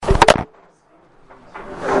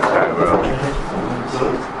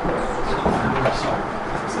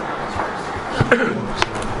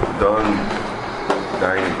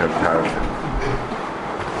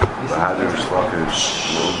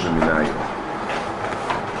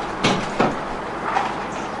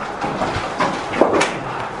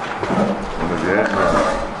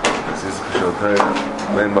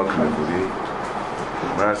Ein Mokum Mifli.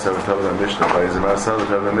 Marasav Tov the Mishnah Chayzer. Marasav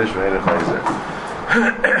Tov the Mishnah Ein Chayzer.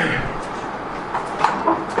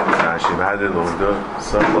 Rashi V'Hadid L'Urdo.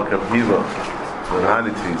 Some Mokum Kiva.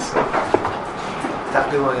 L'Hani Tvisa. That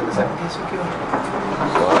be one in the second case with you?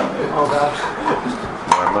 What? Oh God.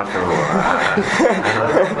 No, I'm not going to lie.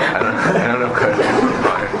 I don't know questions.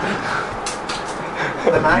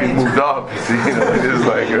 You moved up, you see, it is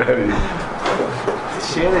like ready.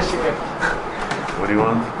 Share. What do you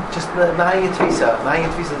want? Just the Mahaya Tvisa,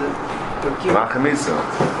 the Machamisa.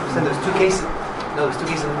 There's two cases. No, there's two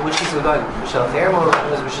cases. Which case we're going? Michelle Thermo,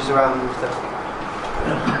 which is around.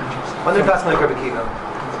 When they're passing like Rebbe Kiva.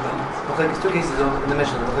 There's two cases in the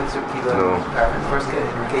mission. No. The first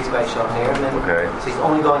case by Michelle Thermo, and then so he's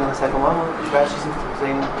only going on the second one. Rashi's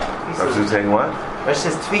saying. Rashi's saying what?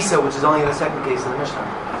 Rashi says Tvisa, which is only in the second case in the Mishnah.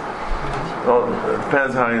 Well, it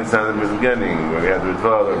depends how you understand it in the beginning. Where we had the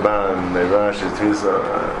Ritva, the Ban, the Rashi, Tvisa.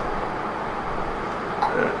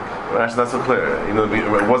 Rashi's not so clear. You know,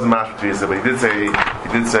 it wasn't Mashma Tvisa, but he did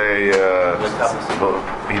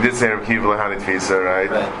say Rav Kiva Lahani Tvisa,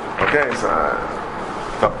 right? Okay, so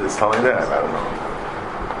it's telling that. I don't know.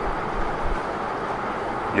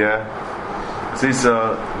 Yeah.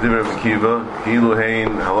 Sisa, Divir Rav Kiva, Hilu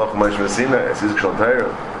Hein Halach Moshe Sinai. Sisa Kshal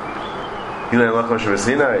Torah. Hilu Hein Halach Moshe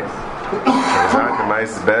Sinai. Zak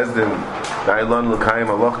Kamais Bezdin. Dailon L'Kayim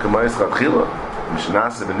Halach Kamais Chatchila.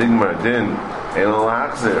 Mishnasa Benigmar Din. Ein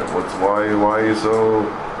L'Achzer. Why are you so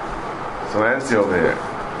antsy over here?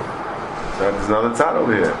 So there's another tzad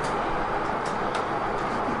over here.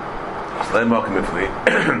 Let me welcome Mifli.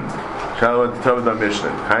 Shalom at the top of the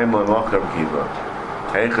Mishnah. Chaim L'Halach Rav Kiva.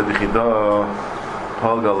 Eicha D'Chidah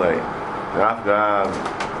Pal Galei. Raf Gav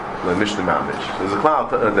LeMishnah Mamish. There's a cloud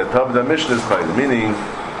that top of the Mishnah is chayil, meaning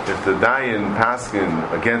if the Dayan paskin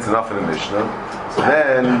against enough in the Mishnah, so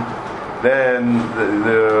then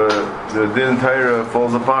the din Torah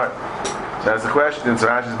falls apart. So that's the question. So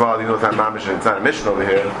Rashi's body, it's not Mamish, it's not a Mishnah over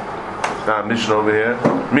here. It's not a Mishnah over here.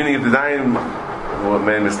 Meaning if the Dayan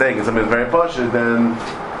made a mistake and something is very poshut, then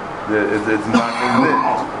it's not in din.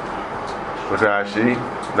 With Rashi,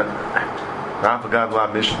 Rafa Gad La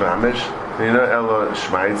Mish Mamish, Ella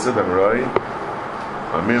Shmaitza, Damroi,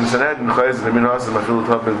 Miriam Saned, and Chayz, and Min Hasan, Machil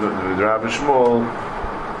Top, and Rabbi Shmuel,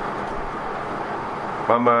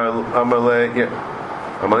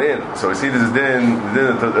 Amalayin. So we see this is din,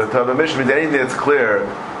 the Top of Mish, means anything that's clear,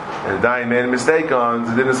 and the Dayan made a mistake on,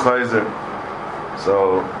 the din is Chayzer.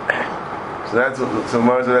 So that's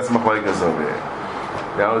Machlaikas over here.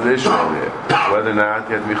 Now the issue over here. Whether or not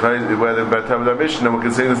you have to be whether by the time of the Mishnah, we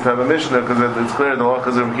can say this time of Mishnah because it's clear the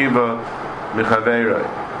halachas of Kiva Michaveiroi.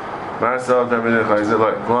 Marsav time of Chayzer,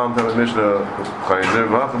 like Guam time of Mishnah Chayzer,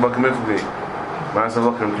 V'achal Bakamifli. Marsav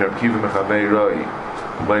Lachim Kiva Michaveiroi,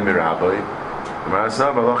 by Mirabai.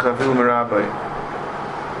 Marsav Lachim Fil Mirabai.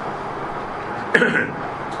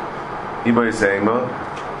 Ibai Seima.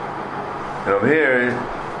 And over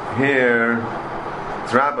here,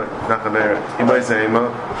 it's Rabbi, not Chaver. Ibai Seima.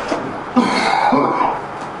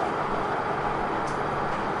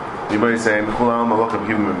 Anybody saying Mechul Malachim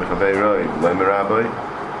Kivim Mechavei Roi Loi Merabai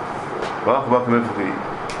Malach Malachim Mifli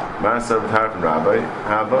Marasav Tarfim Rabbi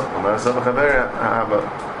Haba Marasav Mechavei Haba.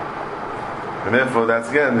 And therefore that's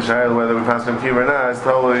again the shayla whether we pass from Kiv or not is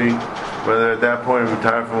totally whether at that point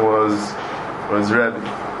Tarfim was Rebbe.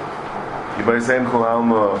 Anybody saying Mechul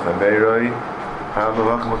Alma Chavei Roi Haba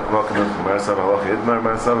Malachim Mifli Marasav Malach Idmar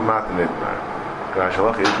Marasav Matan Idmar Gosh,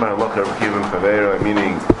 halacha Yitmar halacha Rav Kiva Mechaveiroi,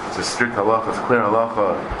 meaning it's a strict halacha, it's a clear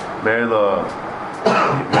halacha. Merila,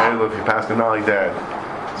 if you pass it not like that,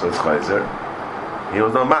 so it's chayzer. He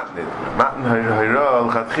was no matnit. Matan hayra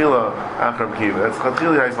l'chatchila achar Rav Kiva. That's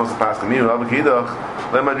chatchila how you're supposed to pass the miu. Rav Kidach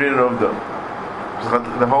lemadrin rovda.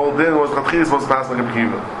 The whole din was chatchila supposed to pass like Rav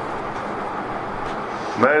Kiva.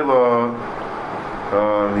 Merila,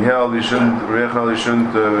 he held you shouldn't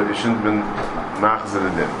been machzer the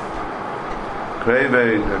din.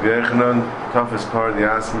 Kreve, Rav Yechanan, toughest part of the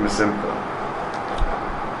Asmi Besimcha.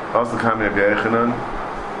 Also coming Rav Yechanan,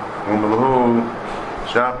 Umalahu,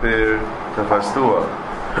 Shapir, Tafastua.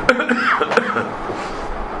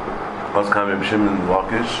 Also coming Rav Shimon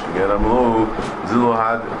Lakish, again Amalu, Zilu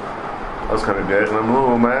Had. Also coming Rav Yechanan,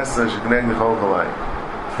 Amalu, Maasa, Shekneg Nechol Chalai.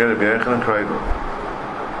 Again Rav Yechanan, Kreve.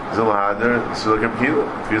 Zilu Hader, Sulak Rav Kiva,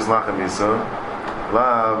 Fias Lachem Yisa,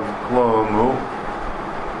 Lav, Klomu,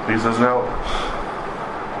 Fias doesn't help.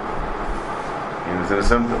 These are the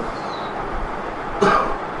symptoms.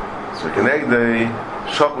 So connect the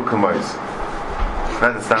shakul kamais.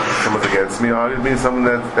 Not that someone's against me. It means someone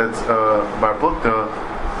that's Bar Plukta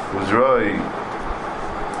who's Roy.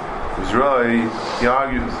 He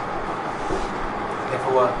argues.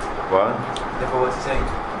 Therefore what? What? Therefore what's he saying?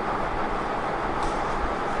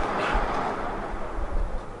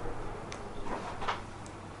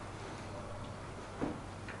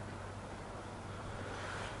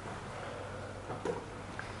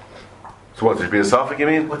 So what? There should be a suffix, you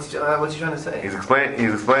mean? What's he trying to say? He's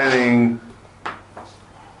explaining.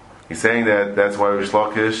 He's saying that that's why Rish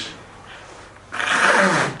Lakish.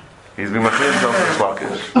 He's being machine himself to Rish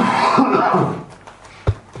Lakish.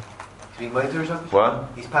 He's being made to Rish Lakish? What?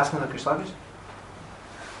 He's passing the Rish Lakish?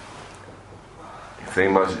 He's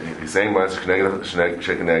saying much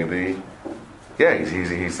Shekenegdi. Yeah,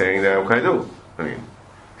 he's saying that. What can I do? I mean,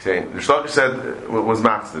 he's saying Rish Lakish said was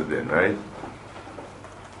matzed in, right?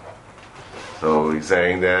 So he's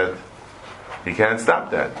saying that he can't stop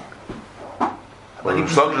that. Well,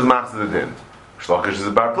 Rish Lakish is matzed in. Rish Lakish is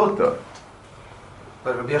a bar plukta.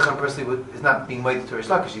 But Rabbi Yechon personally is not being made to Rish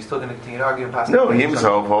Lakish. He's still going to continue to argue and pass. No, he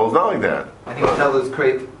himself holds not like that. And he would tell this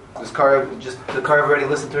car already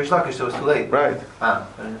listened to Rish Lakish, so it's too late. Right.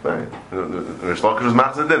 Right. Rish Lakish was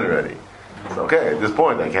matzed in already. So, okay, at this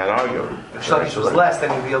point I can't argue. If Rish Lakish was less, then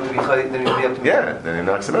he'd be able to be. Yeah, then he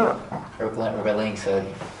knocks him out. Rabbi Ling said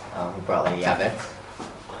he brought like Yavet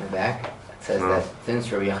in the back. It says that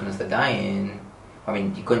since Rabbi Yechon is the Dayan, I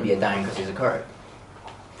mean, he couldn't be a Dayan because he's a Kurd.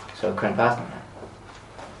 So he couldn't pass him that.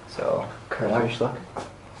 So, Rish Lakish?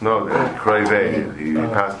 No, Krayve, he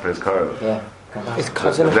passed for his car. Yeah. His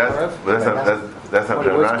cousin of Karev? That's not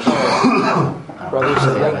Pran Rashi.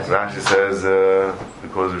 Rashi says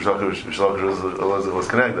because Rish Lakish was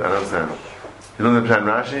connected. I don't understand. You don't understand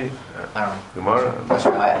Rashi? I don't know. Gemara?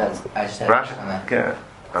 I just had Rashi? on that. Yeah.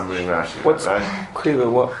 I'm reading Rashi. What's Rashi? Kriva?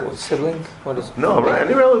 What sibling? What is? No,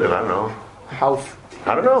 any relative. I don't know. How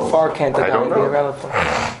I don't know. far can't the I guy don't be a know. relative?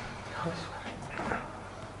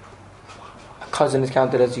 A cousin is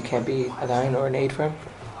counted as you can't be a line or an aid for him.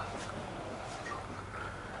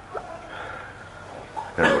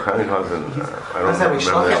 Yeah, what kind of cousin? I That's don't how we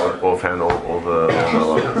remember shlock offhand all the.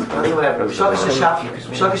 Whatever. Rish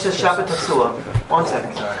Lakish says Shabbat Tafsua. 1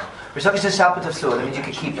 second, sorry. Rish Lakish says Shabbat Tafsua. That means you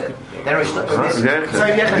can keep it. Then Rish Lakish says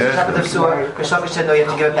Shabbat Tafsua. Rish Lakish said no, you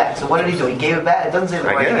have to give it back. So what did he do? He gave it back. It doesn't say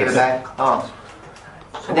why he gave it back. Oh.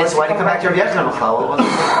 And then so why did he come back to Rabbi Yechon?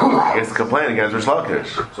 I guess to complain against Rish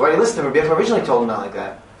Lakish. So why did he listen to Rabbi Yechon? Originally told him not like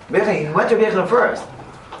that. He went to Rabbi Yechon first.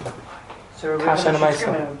 So Kasha and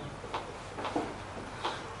Maisa.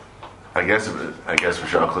 I guess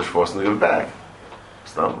Rish Lakish forced him to give it back.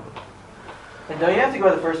 Stumble. And don't you have to go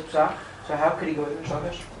with the first psak? So how could he go with Rish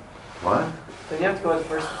Lakish? What? Don't you have to go with the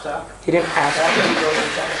first psak? He didn't How ask. could he go with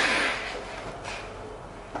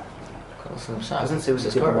Rish Lakish? Doesn't say it was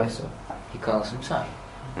his Kurd. He calls him Sai.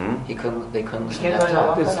 They couldn't listen to can't that. learn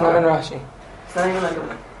Allah. It's not in Rashi. It's not even like a...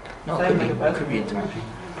 No, It's not it even like a could be internet.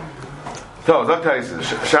 So, Dr. Tyson,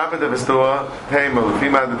 Shabbat of Estua, Pema,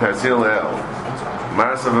 Lefima de Tarsil El,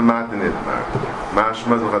 Marsa V'Matin Itmar,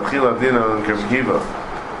 Mashma Z'Chatchil Avdina and Kerkiva,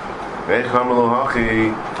 Ve'Chamelu Hachi,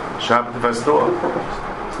 Shabbat of Estua.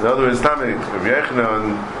 In other words, Tamik, Rabbi Yechanan,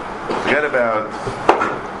 forget about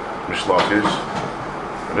Rish Lakish.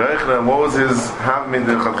 Rabbi Yechanan, what was his Havmin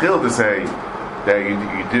de Chatchil to say that you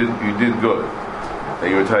did good, that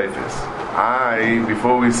you were typhus?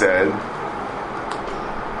 Before we said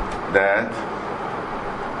that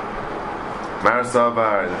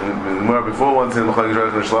Marasavar, before one said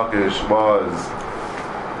Mechalik Rish Lakish was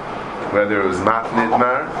whether it was Matnit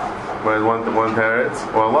Mar, whether one parrots,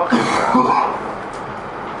 or Lakish Mar.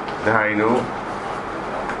 The Hainu,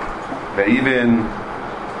 that even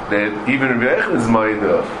Rabbi Yechon's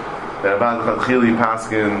Maida, that about the Chatchili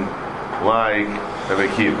Paskin like Rabbi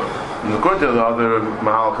Kiva. And according to the other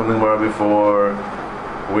Mahal Kamimara before,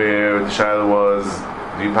 where the Shaila was,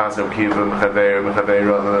 do you pass Rabbi Kiva, Mechaveir,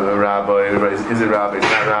 Rabbi, is it Rabbi, it's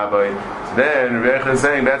not Rabbi? Then Rabbi Yechon is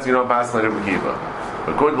saying that's you don't pass like Rabbi Kiva.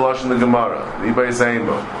 But according to Lashon the Gemara, the Ibai is saying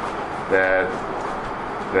that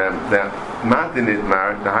Matin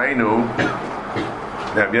Itmar, the Hainu,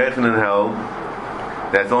 that Rabbi Yechon held,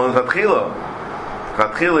 that's only Chatchila.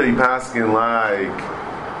 Chatchila you paskin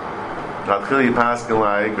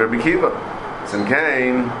like Rabbi Kiva. Sim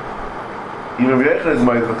Kain, even Rabbi Yechon is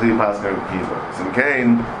might Chatchila paskin Rabbi Kiva. Sim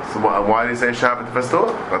Kain, so why do you say Shabbat Festor?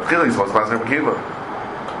 Chatchila is supposed to paskin Rabbi Kiva.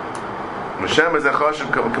 Hashem is a choshev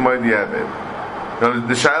k'moed yeved.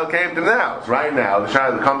 The Shail came to now. It's right now. The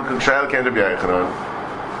Shail came to Rabbi Yechanan.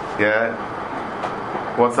 Yeah.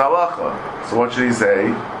 What's halacha? So what should he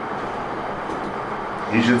say?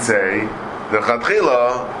 He should say the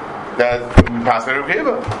Chatchila that Paskin Rabbi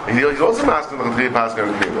Kiva. He's also asking the Chatchila Paskin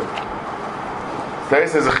Rabbi Kiva. Today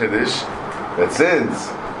says a Chiddush that since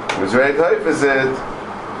Mizrei Taif is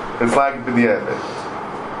it's like the B'di'evet.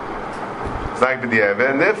 It's like b'diavad,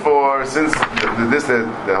 and therefore, since the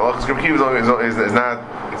halachas Reb Kiva is not,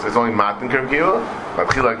 it's only matan Reb Kiva.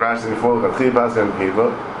 Matchila like Rashi before, matchila pas Reb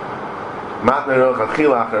Kiva. Matan erach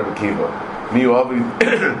matchila achar Reb Kiva.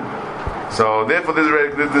 So therefore, this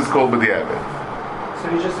is called b'diavad.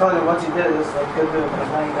 So you just told him once you did it, it's like good to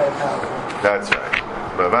now you got it out. That's right.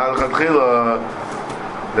 But Val Chatchila,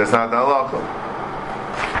 that's not the halacha.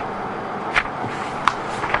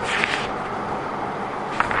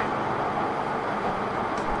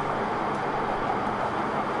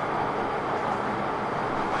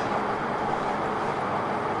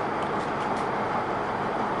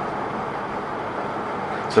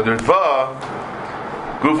 So the Ritva,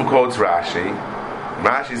 Gufa quotes Rashi.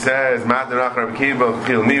 Rashi says, "Matan Rach Reb Kiva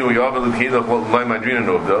Chil Niu Yovel Kidoch Loy Madrina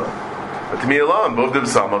Novda." But to me alone, both of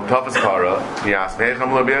them of toughest para. He asked,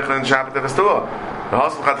 "Meicham Lo Beichel and Shabbat Tefestua." The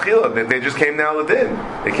Hasel Chatchila, they just came now Ladin.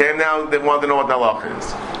 They came now. They want to know what the halach is.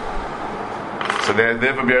 So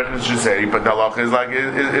therefore, Beichel should say, "But the halach is like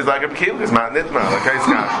a Kiva. It's Matan Nitma, like Kais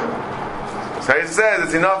Kasha." So he says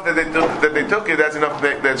it's enough that they took it. That's enough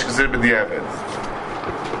that's considered b'diavad.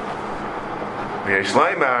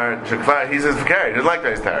 Yeshleimar Shekvar, he says Fakari, he doesn't like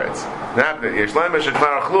those tarets. Yeshleimar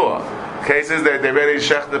Shekvar Achlua. Cases that they ready to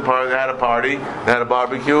shech the party, they had a party, they had a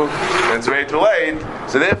barbecue, and it's already too late.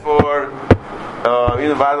 So therefore,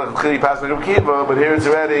 even Vadach Chili passed Reb Kiva, but here it's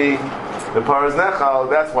already the par is nechal.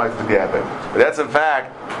 That's why it's the diavad. But that's in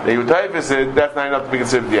fact the Yutaifis it. That's not enough to be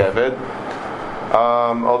considered diavad.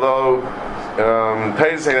 Although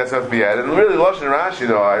Tais is saying that's not to be added. And really, Lashon Rashi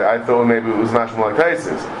though, I thought maybe it was much more like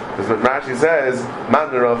Taisis. Because what Rashi says,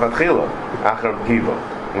 Matner of Atchila, Achar Kiva.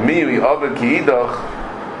 Umi Ovid Kiidach.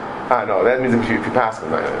 No, that means if you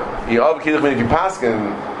paskin. Ovid Kiidach means if you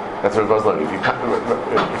paskin. That's what it goes like.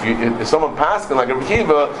 If someone paskin like a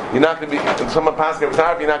Kiva, you're not going to be. If someone paskin a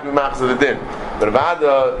Tarif, you're not going to be machzor the din. But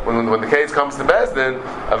Avada, when the case comes to Bezdin,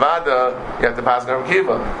 Avada, you have to paskin a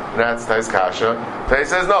Kiva. That's Tais Kasha. Tais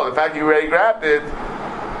says no. The fact you already grabbed it,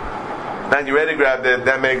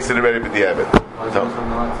 that makes it already b'diavad. So,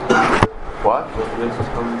 what?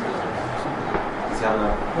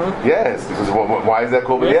 Yes, because why is that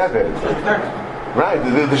called b'diavad? Right,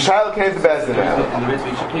 the child came to Bezdin now. And the mitzvah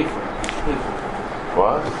you should pay for.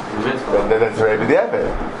 What? That's already b'diavad.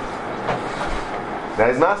 That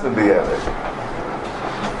is not b'diavad.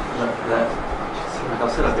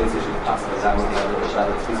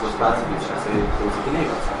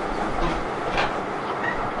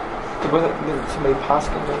 It wasn't somebody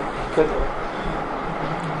passing good.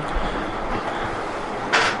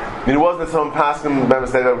 I mean, it wasn't someone passing by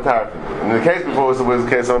mistake of Tarif. In the case before, it was the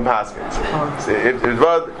case of someone passing. So if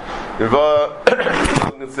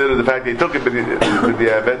Rava consider the fact that he took it with the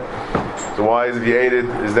Abed, so why is if he ate it,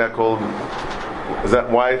 is that called? Is that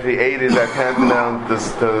why if he ate it, is that tantamount to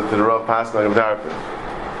the Rav passing of Tarif?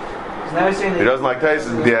 He doesn't like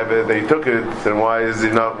Tyson the Abed, they took it, then why is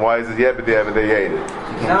it not? Why is it the Abed they ate it?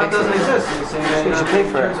 Now it doesn't exist. You should pay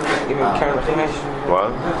for it. Even current information.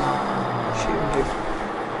 What?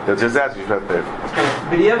 That's just that you should pay for.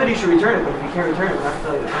 But the evidence you should return it, but if you can't return it, we'll have to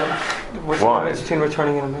tell you. What's the difference between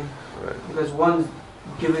returning it and me? Right. Because one's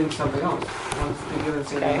giving something else. One's giving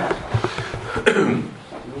something back.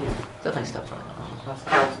 Definitely steps on it.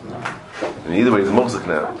 And either way, it's mosik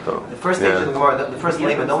now. So. The first stage of the Gemara, the first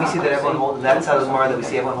layman, don't we see that everyone holds, that's how the Gemara that we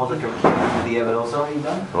see everyone holds like a Rekiva the Eved also?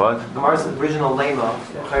 What? The Gemara's original layman,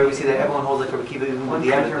 we see that everyone holds like a Rekiva even with the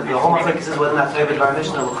Eved. The whole machlekes is whether or not Toivet Bar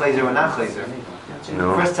Mishnah will chayzer or not chayzer.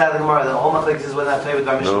 No. The first side of the Gemara, the whole machlekes is whether or not Toivet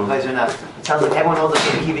Bar Mishnah will chayzer or not. It sounds like everyone holds like a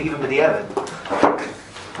Rekiva even with the Eved.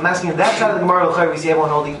 I'm asking, if that side of the Gemara, we see everyone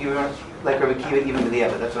holding like a Rekiva even with the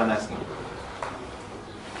Eved. That's what I'm asking.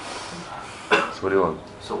 So what do you want?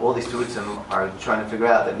 So all these Tuitzim are trying to figure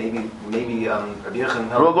out that maybe Rabbi Yechon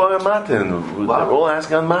We're all going on Matin. We're all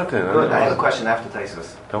asking on Matin. Good. I have a question after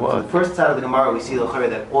Taisus. So what? The first side of the Gemara, we see the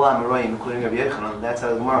that all Amoraim, including Rabbi Yechon, on that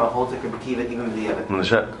side of the Gemara holds like Rabbi Kiva even with the Eved.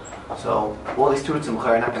 So all these Tuitzim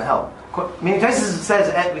are not going to help. Meaning Taisus says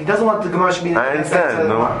he doesn't want the Gemara should be in the I side of the understand.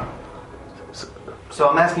 Gemara. So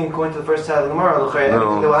I'm asking, according to the first side of the Gemara, everything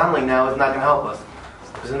that we're handling now is not going to help us.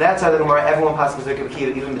 Because in that side of the Gemara, everyone passes like Rabbi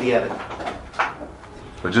Kiva even with the Eved.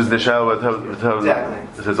 Which is the Shal Exactly.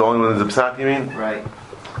 It says only when it's a psak, you mean? Right.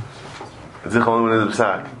 It's only when it's a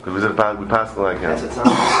psak. Because we passed like him. That's what it sounds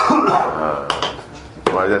like.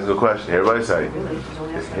 Why is that a good question? Everybody say.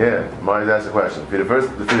 Yeah, Mari, that's the question. For the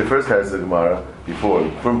first text of the Gemara, before,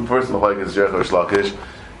 first Machlokes is Jerech or Shlakish,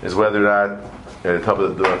 is whether or not the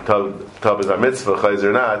tub is our mitzvah, chayzer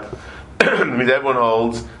or not. It means everyone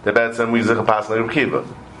holds that bad some we zikha pass like Kiva.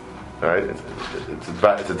 Right? It's a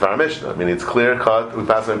Dvar Mishnah. I mean, it's clear cut. We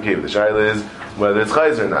pass on Kiva. The shaila is whether it's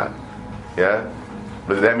chayzer or not. Yeah?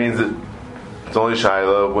 But that means that it's only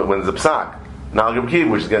Shaila when it's a psak. Not like a Kiva,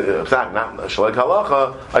 which is a psak, not Shalek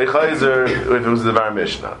Halacha, Aychaizer, if it was the Var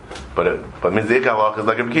Mishnah. But it means the Ik Halacha is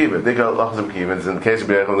like a Kiva. The Ik Halacha is a Kiva. In the case of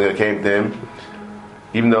B'Yechon, when it came to him,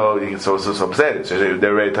 even though he's so upset, so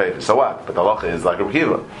they're ready to so what? But the Halacha is like a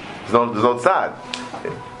Kiva. There's no tzad.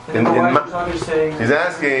 He's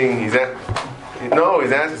asking,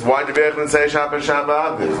 why did B'Yechon say Shabbat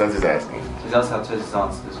Shabbat? That's what he's asking. He's also had to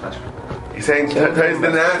answer this question. He's saying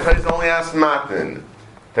Tais only asked Matan.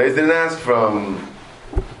 Tais didn't ask from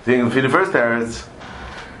the first parents.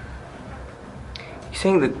 He's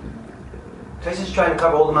saying that Tais is trying to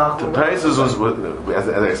cover all the Malchim. Tais was as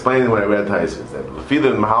I explained when I read Tais, that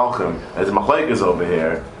Lefida and Mahalchim, as the Machlekes over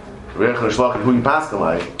here, Rech and Shlach, who you pass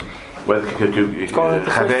like, whether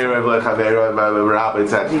Chaveira, Rabbi,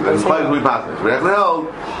 etc. The Machlekes who you pass like, Rech and Hel,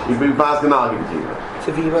 you pass the Nagim Kiva.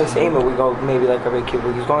 to Viva Sema, we go maybe like a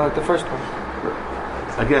Kiva. He's going like the first one.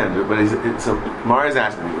 Again, but so Mari's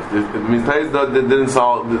asking me. It means Tais didn't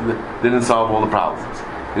solve all the problems.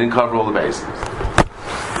 He didn't cover all the bases.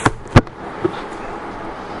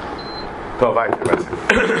 The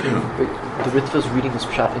Ritva's reading his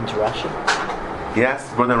pshat into Rashi?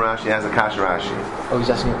 Yes, more than Rashi, he has a kasha Rashi. Oh, he's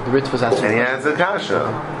asking, the Ritva's asking. And he has a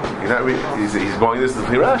kasha. He's going this to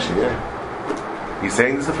Rashi, yeah. He's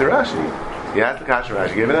saying this to Rashi. He has the kasha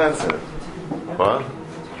Rashi, give an answer. What?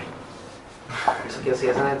 Yes, he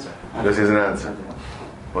has an answer. Yes, he has an answer.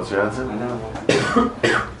 What's your answer? I know.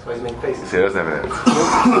 So he's making faces. He doesn't have an answer.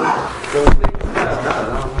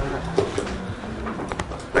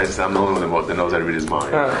 I'm the only one that knows how to read his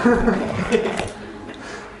mind.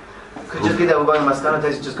 Could just be that we're going to Maskana,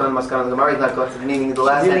 Tais is just going to Maskana. The Gemara is not going to, meaning the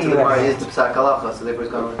last answer of the Gemara is the Psak Halacha, so therefore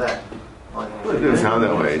he's going with that. It didn't sound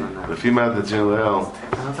that way. The female that Jinleel.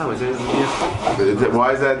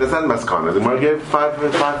 Why is that? That's not Maskana. The Gemara gave five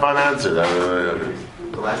answers.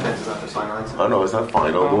 The last answer is not the final answer. Oh no, it's not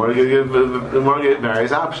final. The Gemara gave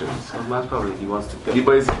various options. Most probably he wants to get. He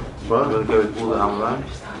plays. What? He will go with all the Amran.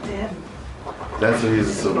 That's what he's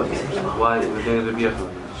assuming. Why? We're going to be a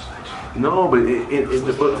No, but in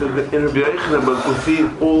Rabbi Yechon, but we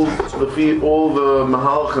feed all the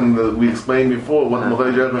Mahalchim that we explained before what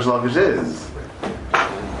Mechay Jerech Mashlakish is.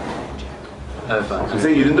 So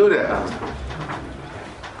saying you didn't do that.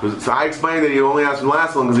 So I explained that you only asked for the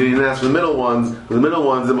last one because you didn't ask for the middle ones. The middle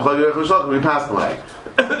ones, the Mechay Jerech Mashlakish, we passed away.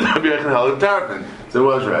 Rabbi Yechon held a terrapin. So it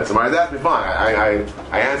was right. So Mari's asked me, fine. I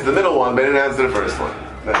answered the middle one, but I didn't answer the first one.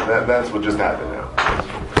 That's what just happened now.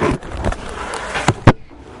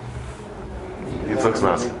 He took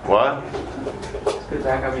some. What? Good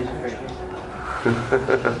backup music for you.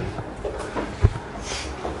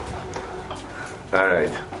 All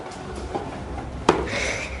right.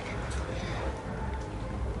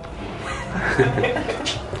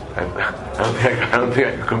 I don't think I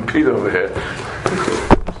can compete over here.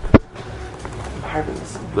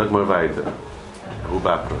 Look more weiter.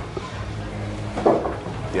 Ubapa.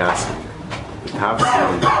 Yes. The top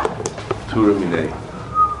Tura Minei.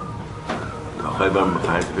 Chaybar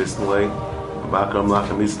Mechayt Visnlei. Bakram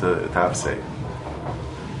Lachem is the top say.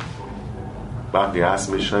 Bak Yas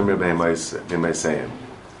Mishamer B'Hemaisayim.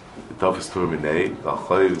 The top is Tura Minei.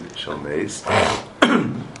 Lachay Shalmeis.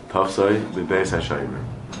 Tafsoi B'Beis HaShaymer.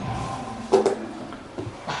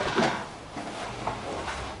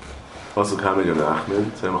 Also coming on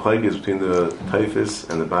Ahmed. So Mechayt is between the Taifis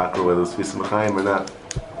and the Bakra, whether it's Tfis Mechayim or not.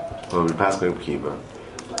 Well, we pass going Kiva.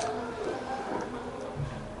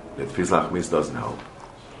 The Tfis Lachmis doesn't help.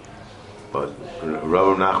 But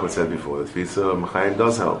Rabbi Nachman said before, the Tfis Mechayim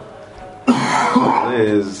does help. It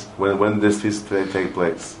is when this Tfis take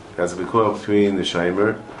place. As we call between the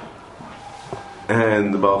Shaimer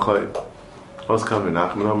and the Baal Chayim. Also coming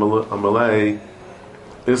Nachman Amalei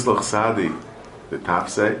Islach Sadi, the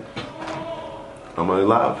Tafsei Amalei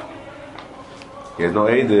Lav. He has no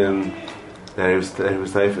Eidim that he was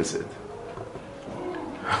Taifasid.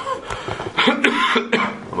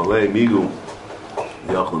 Amalei Migu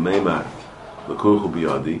Yochel Meimar L'Kurchu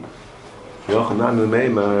Biyadi Yochel Nanu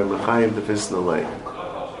Meimar L'Chaim Tefis Nalei.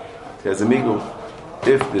 He has a Migu.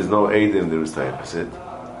 If there's no Eidim there was Taifasid,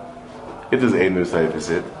 if there's Eidim there was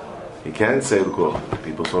Taifasid, he can't say L'Kurchu.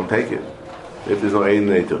 People won't take it. If there's no Eidim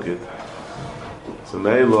they took it. So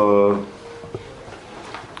Meilo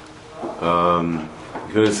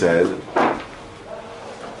could have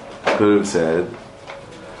said,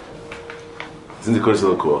 it's in the course of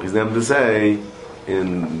the Koch. He's never to say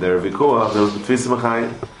in their Vikuach there was B'Tfis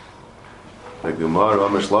Mechayim. Like the Gemara,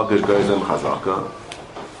 Amar Shlakish goes in Chazaka.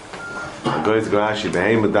 Goes Grashi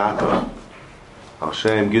Behem Medaka Al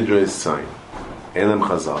Shem Gidra is sign. Elam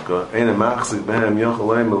chazaka, Elam machzik behem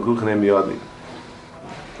yochaleim melkuchenem yadi.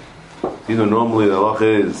 Normally the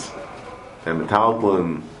halacha is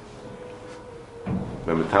metalplin,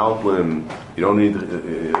 you don't need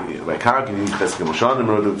by karka you need chesed moshanim in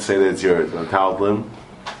order to say that it's your metalplin.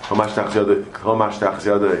 Homash tachas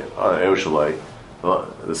yada erushalay.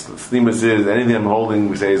 The steamus is anything I'm holding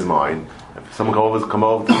we say is mine. If someone come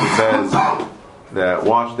over to me and says that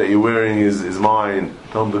watch that you're wearing is mine,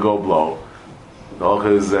 tell them to go blow. The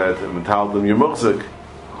halacha is that metalplin you're muchzik.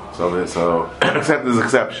 So except there's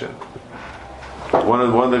exception. One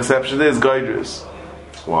of the exceptions is Gaidris.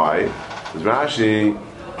 Why? Because Rashi,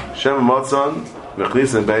 Shem Motzon,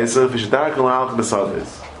 Mechlis and Beiser, Fishadark and Halach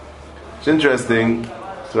Besadis. It's interesting.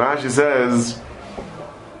 So Rashi says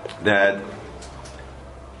that,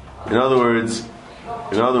 in other words,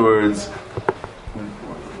 the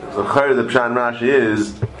Chayr the Pshan Rashi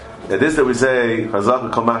is that this that we say Chazaka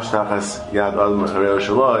Kamash Tachas Yad Adam Harei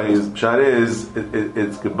Shaloi is Pshan is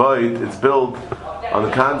it's gebayit, it's built on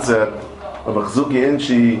the concept of Achzuki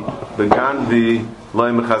Inchi Begandi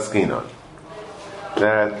Loi Mechaskinon.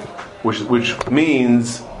 That which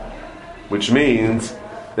means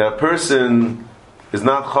that a person is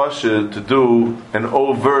not choshed to do an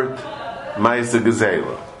overt Ma'aseh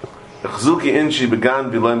Gezeilah. Achzuki Inchi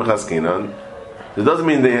Begandi Loi Mechaskinon. It doesn't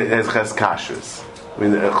mean that it has ches kashrus. I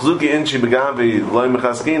mean Achzuki Inchi Begandi Loi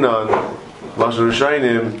Mechaskinon Lashon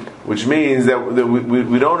Rishayim, which means that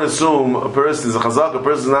we don't assume a person is a chazak, a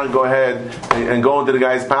person does not go ahead and go into the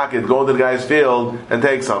guy's pocket, go into the guy's field and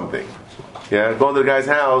take something. Yeah, go into the guy's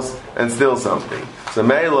house and steal something. So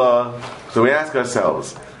we ask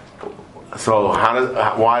ourselves, so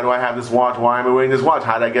why do I have this watch? Why am I wearing this watch?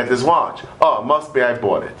 How did I get this watch? Oh, it must be I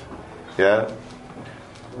bought it. Yeah?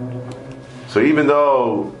 So even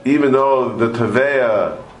though the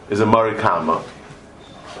Teveya is a Marikama,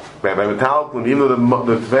 even though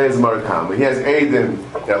the Tvei is Marikama, he has Aiden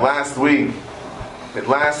that last week he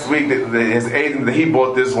has Aiden that he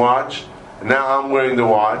bought this watch, and now I'm wearing the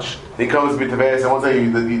watch. He comes to me Tvei and says, I want to tell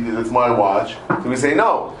you that's my watch. So we say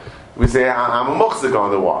no. We say I'm a muchzik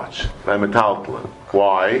on the watch. I'm a talplin.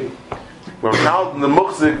 Why? We're talplin the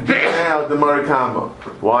muchzik beat out the Marikama.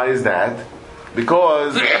 Why is that?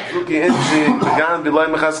 Because the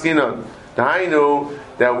Hainu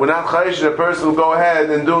that we're not chayish, a person will go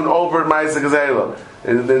ahead and do an overt Ma'aseh Gezeilah.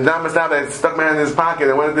 The Namastav stuck my hand in his pocket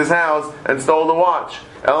and went to this house and stole the watch.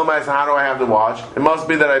 Elamai said, how do I have the watch? It must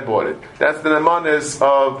be that I bought it. That's the nemanis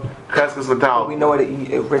of Cheskes Matal. We know it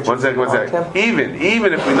originally. One second.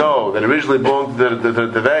 Even if we know that it originally belonged to the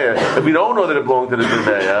Teveya, if we don't know that it belonged to the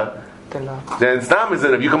Teveya, then Stam is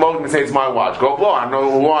that if you come over and say it's my watch, go blow. I don't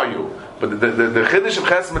know who are you. But the chiddush of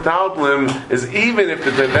Ches Metalplim is even if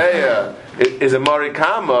the Teveya is a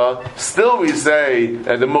Marikama, still we say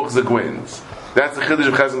that the Muchzik wins. That's the chiddush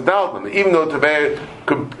of Ches Metalplim. Even though Teveya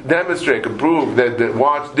could prove that the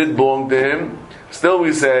watch did belong to him, still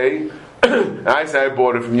we say, I say I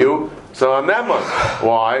bought it from you, so I'm that much.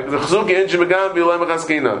 Why? Because the Chzuki Inchi Megan B'Yolei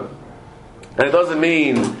Mechaskina. And it doesn't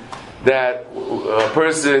mean that a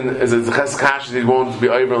person is a Ches Kash that he wants to be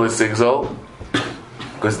over on the Sigzol,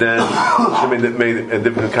 because then she made a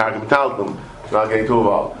different karka metaltum. Not getting too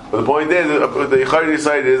involved. But the point is, the Yichari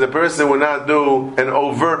decided is a person will not do an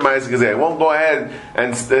overt Ma'aseh Gezeilah. Won't go ahead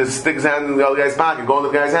and stick his hand in the other guy's pocket, go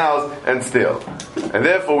into the guy's house and steal. And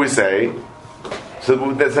therefore we say, so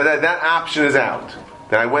that option is out.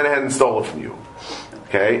 That I went ahead and stole it from you.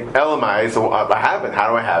 Okay, Elamai. So I have it. How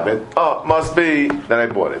do I have it? Oh, it must be that I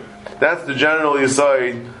bought it. That's the general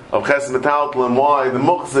Yisod of Ches Metalplim. Why the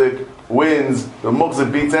Muchzik wins, the Muchzik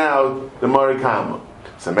beats out the Marikama.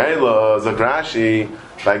 So Meila, Zakrashi,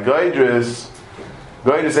 by Gaidris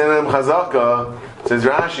Enam Chazaka, says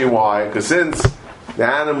Rashi, why? Because since the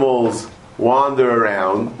animals wander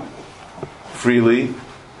around freely,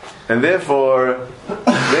 and therefore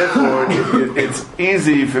it's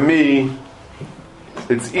easy for me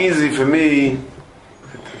to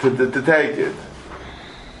take it.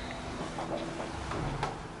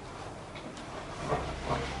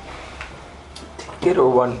 Or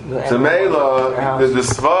one. So Meila, the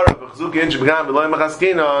Svar of Chzuki Inch Begam B'Loi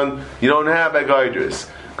Mechaskinon, you don't have by Gaidris.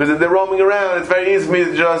 Because if they're roaming around, it's very easy for me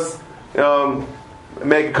to just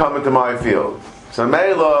make a comment to my field. So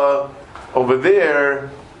Meila, over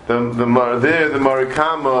there, the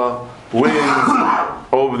Marikama wins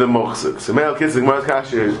over the Muchzik. So Meila Kitzig Mars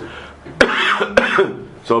Kashir.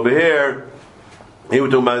 So over here we're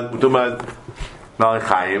talking about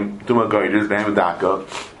Malachayim, we're talking about Gaidris, Behem Daka.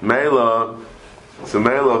 Meila. So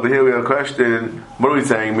Meila, over here we have a question. What are we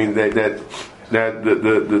saying? I mean that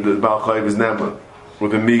the Baal Chayiv is Nema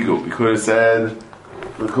with a Migu, because it said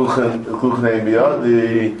the Kuchen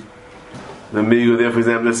Biyadi, the Migu there, for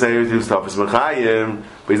example, the Seir to Stafis Mechayim,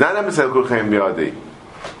 but he's not Emerson Kuchen Biyadi.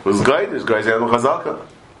 It was Gaiders, Gaiders Chazaka.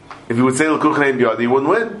 If you would say Kuchen Biyadi, you wouldn't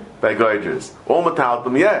win by Gaiders. All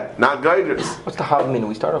Metalpim, yeah, not Gaiders. What's the Havmin?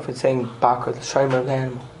 We start off with saying Bakr, the Shaimer of the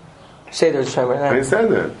animal. Say there's a Shaimer of the I animal.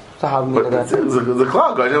 understand that. What's the Havmin But of that? the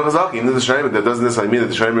clock, Gaiders Chazaka, even the Shaimer, that doesn't necessarily mean that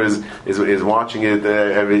the Shaimer is watching it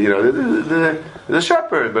every, the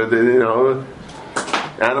shepherd, but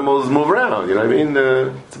animals move around, you know what I mean?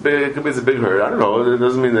 It's a big herd. I don't know. It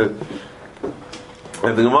doesn't mean that.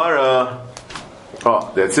 And the Gemara,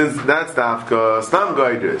 that's Dafka Stam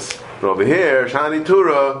Gaidris. But over here, Shani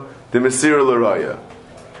Tura, the Mesira Laraya.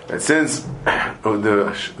 And since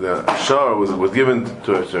the shar was given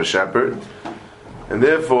to a shepherd, and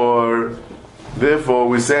therefore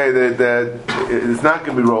we say that it's not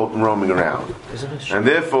going to be roaming around, and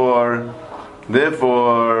therefore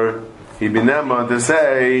he binema to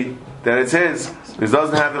say that it's his. It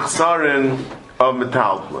doesn't have the chsarin of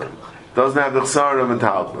metalplan. Doesn't have the chsarin of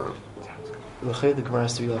metalplan. The Gemara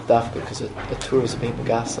has to be left after because a tour is a bein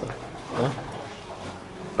megasa. No?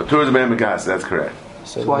 A tour is a bein megasa. That's correct.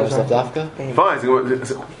 So the Gemara is left after. Fine.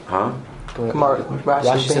 Huh?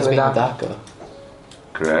 Rashi says bein medaka.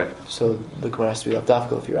 Correct. So the Gemara has to be left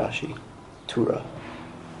after if you're Rashi. Tura.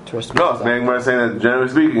 No, it's saying that generally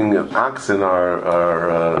speaking, oxen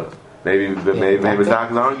are maybe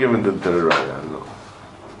oxen aren't given to the right. I don't know.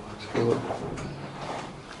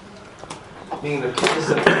 Meaning the is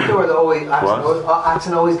a Tura that always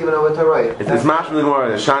oxen always given over to right. It's mash from the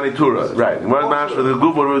Gemara, Shani Tura, right? The Gemara mash for the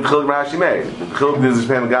group with Chiluk Rashi made. Chiluk is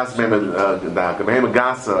Behem Gasa, Behem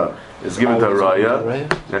Gasa is given to Raya, and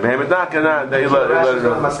Behem Daka not. They let it.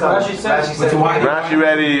 Rashi says. Rashi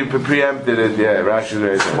already preempted it. Yeah, Rashi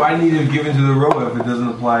already. Why need it given to the Roa if it doesn't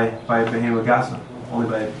apply by Behem Gasa? Only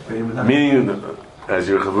by Behem Daka. Meaning, as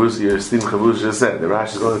your esteemed Chavus just said, the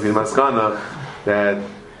Rashi is only for Maskana that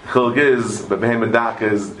Chiluk is, but Behem Daka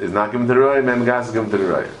is not given to the Raya, Behem Gasa is given to the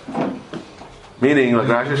Raya. Meaning, like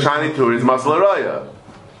Rashi Shani Tur is Masla Raya,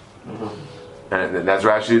 and that's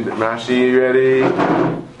Rashi already.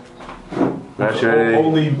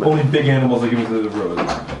 Only big animals are given to the road.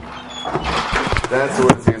 That's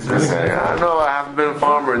what it seems to say. I don't know. I haven't been a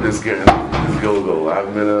farmer in this Gilgal. I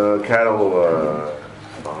haven't been a cattle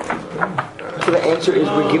farmer. So the answer is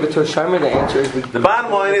we give it to a Shimer. The answer is we. The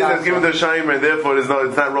bottom line is it's given to a Shimer, and therefore it's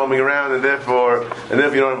not roaming around, and therefore you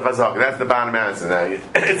don't have chazak. That's the bottom answer. Now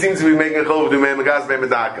it seems to be making a chov to me'emagas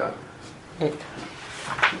me'medaka.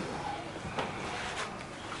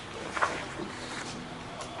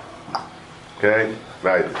 Okay,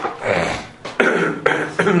 right.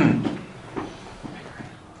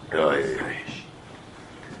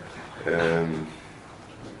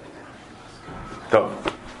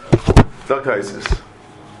 Dr. Isis.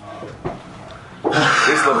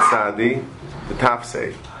 Islam Sadi, the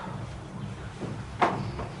Tafsei.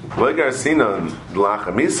 Legar Sinan, the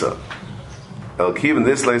Lachamisa. El Kivan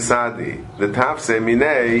Islay Sadi, the Tafsei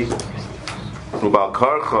Minei. Ubal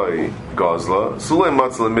Karchoi Gozla, Sulay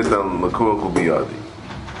Matzal Midan Lakuach Ubiyadi.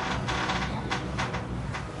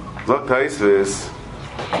 Dr. Isis,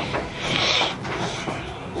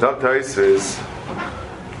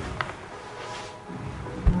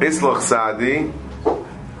 Islach Sadi,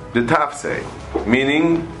 the Tafsei.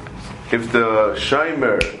 Meaning, if the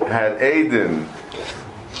Shimer had Aiden,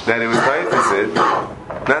 that it was Taifisid,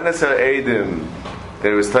 not necessarily Aiden,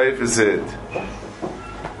 that it was Taifisid,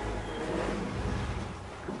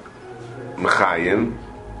 Mechayim,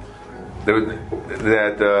 that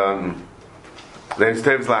there's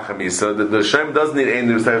Tevis Lachamisa, the Shem doesn't need Eidim,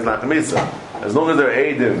 there's Tevis Lachamisa. As long as they're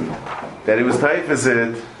Eidim, that he was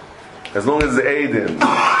Taifisid, as long as it's Eidim,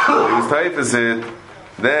 that he was Taifisid,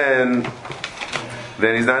 then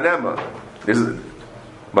he's not Nema.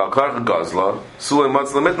 Balkarcha Gazla, Sulay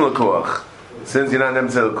Matzla Mitten L'Koach. Since you're not Nema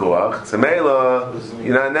to L'Koach, so Meila,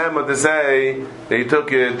 you're not Nema to say that he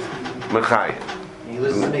took it Mechayim. He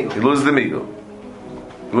loses the Migu.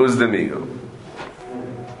 Loses the Migu.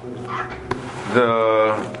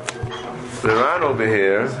 The Ran over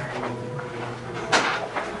here.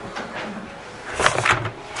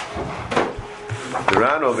 The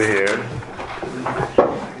Ran over here.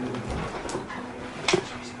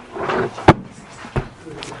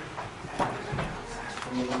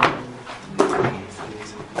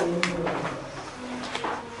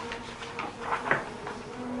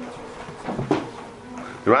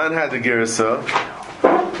 The Ran had the Gerasa,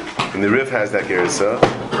 and the Rif has that Gerasa.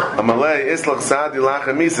 Amalei Islach Sadi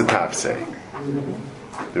Lachamisa Tafsei.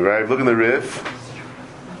 The Rav, look in the Rif.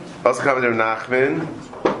 Also commented Nachman.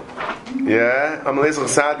 Yeah, I'm going to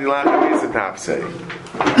say the top say.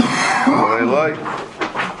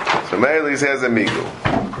 So Meili says a migu.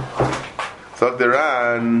 So the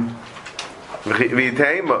Ran,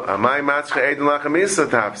 v'yitema, amay matzcha eidin lachamisa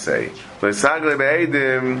top say. V'yisagle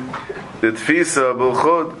be'edim, the tfisa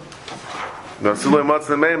b'lchud. V'asulay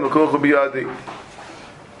matzna meim l'kulchu b'yadi.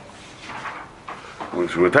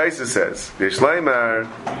 Which what Taisa says. Yishleimar,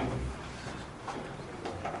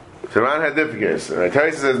 the Ran had different gears. Right?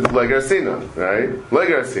 Taisa says legarsina, right?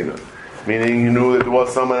 Legarsina. Meaning he knew that there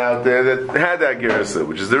was someone out there that had that gerasa,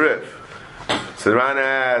 which is the Rif. So the Ran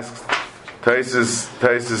asks Taisus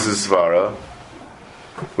Svara,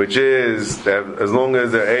 which is that as long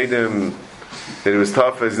as the Adam that it was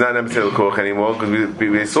tough, it's not Nebuchadnezzar Koch anymore because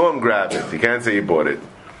we saw him grab it. You can't say he bought it.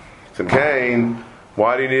 So Cain,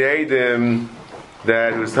 why do you need Adam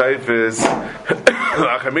that it was typhus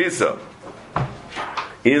Lachamisa?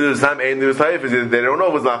 Either this time Adam was typhus, they don't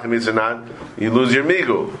know if it was Lachamisa or not. You lose your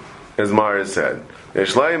migu. As Mara said,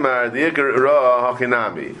 Yeshleimar the Ikar Ra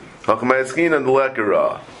Hachinami Hachmaiskin and the Lekar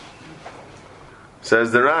Ra.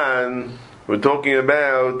 Says the Ran, we're talking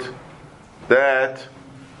about that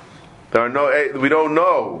there are no. We don't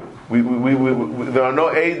know. We there are no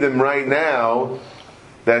Eidim right now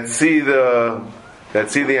that see the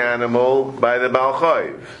animal by the Baal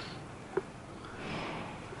Chayv.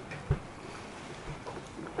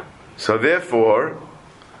 So therefore,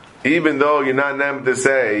 even though you're not named to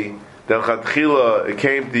say that Chatchila it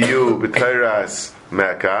came to you b'Teiras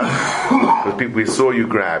Mecca, but we saw you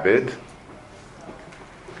grab it.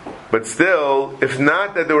 But still, if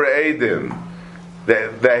not that there were Eidim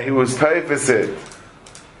that he was Taifasit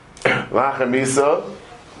Lachamisa,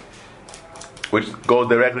 which goes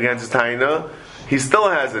directly against his Taina, he still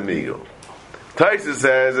has a Migul. Taisa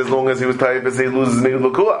says as long as he was Taifasit, he loses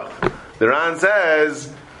Migul L'Kuach. The Ran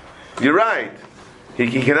says you're right. He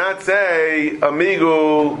cannot say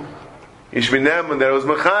Amigu Ishmineman that it was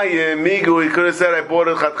Machayim Migu. He could have said I bought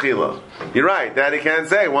it Chatchila. You're right. That he can't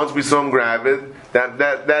say. Once we saw him grab it,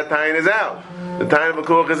 that time is out. The time of a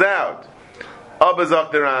kook is out. Abba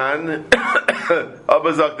Zakdaran,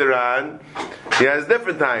 he has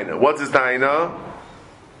different taina. What's his taina?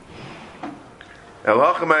 El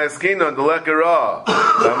Hachama Eskina the Lekara.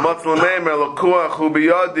 Matzal Meimer Lakuach Hu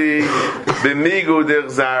Biyadi B'Migu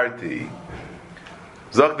Dirzarti.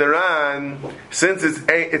 Zakdaran, since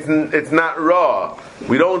it's not raw,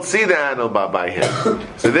 we don't see the animal by him.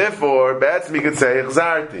 So therefore, B'atzmi could say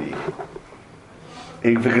Chzarti.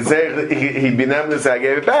 He could say he'd be able to say I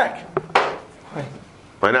gave it back.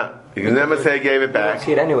 Why not? He could never say I gave it back. We don't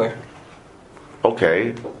see it anywhere.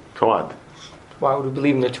 Okay, so what? Why would we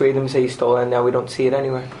believe in the two of them say he stole it and now we don't see it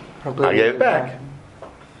anywhere? I gave it back.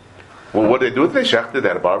 Well, what did they do with it? They shechted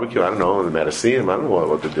at a barbecue. I don't know. They made a scene. I don't know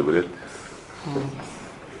what to do with it.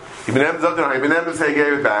 He been able to say he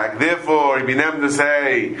gave it back. Therefore, he been able to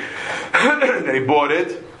say that he bought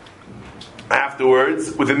it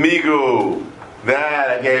afterwards with a migu that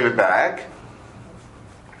I gave it back.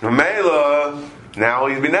 Mela, now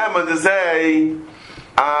he's been able to say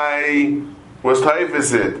I was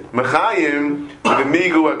taifisit mechayim with a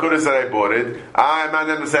migu. I could have said I bought it. I'm not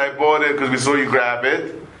able to say I bought it because we saw you grab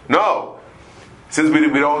it. No. Since we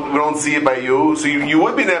don't see it by you, so you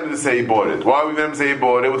would be able to say you bought it. Why would we able to say you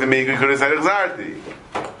bought it with a migu? You could have said Exarti.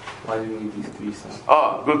 Why do you need these three sons?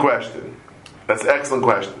 Oh, good question. That's an excellent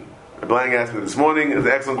question. Blang asked me this morning. It's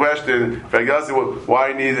an excellent question.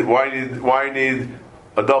 Why need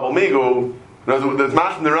a double migu? There's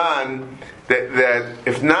mash from the Ran that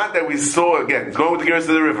if not that we saw again, it's going with the gears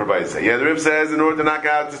of the river by say. Yeah, the river says in order to knock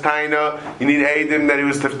out this taina, you need Eidim that he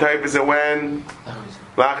was typhus at when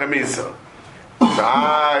Lachamisa.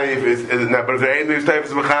 But if the Eidim is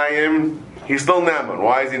typhus Mechayim, he's still Naman.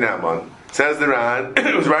 Why is he Naman? Says the Ran,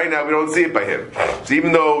 it was right now we don't see it by him. So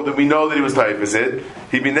even though that we know that he was typhus it,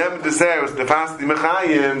 he'd be Naman to say it was the fasti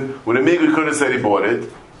Mechayim. With a migu, he could have said he bought it.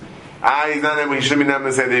 He's not Naman. He should be Naman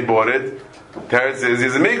to say they bought it. Teretz says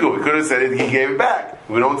he's a migu. He could have said it. He gave it back.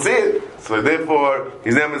 We don't see it. So therefore,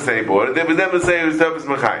 he's never say he bought it. Therefore, he's never say it was typhus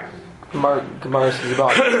Mechayim. Gemara says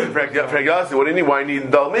about what do you need? Why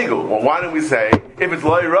need dal migu? Well, why don't we say if it's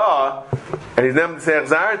loy ra and he's never to say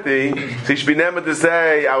exarti, so he should be never to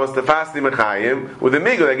say I was the fasti mechayim with the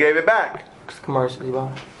migu that gave it back. Gemara says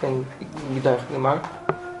about Gemara.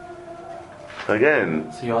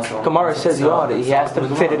 Again, Gemara says he has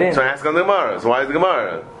to fit it in. So ask on the Gemara. So why is the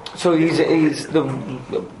Gemara? So he's the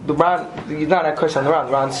Ran. He's not a question on the Ran.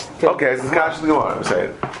 Ran's okay. So it's kash the Gemara. Say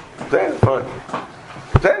it. Fine.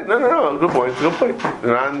 No, good point. So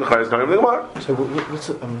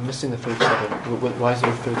I'm missing the third step. Why is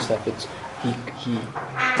there a third step? It's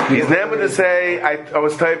He's never to say I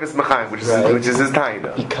was typhus machayim, which is his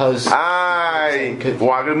taina. Because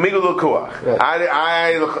Migul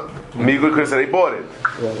could have said he bought it.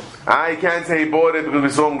 Right. I can't say he bought it because we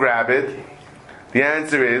saw him grab it. The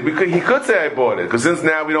answer is he could say I bought it because since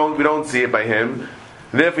now we don't see it by him.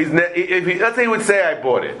 Therefore, let's say he would say I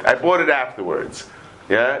bought it afterwards.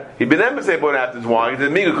 Yeah, he'd be never say I bought it afterwards. Why? Because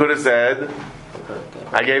Migul could have said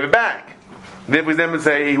I gave it back. Therefore, he's never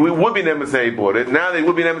say he would be never say he bought it. Now they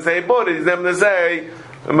would be never say he bought it. He's never to say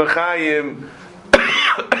mechayim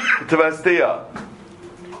tavastia.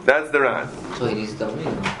 That's the ran. So he needs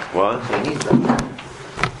Dalmina. What? So he needs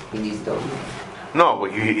Dalmina. He needs Dalmina. No,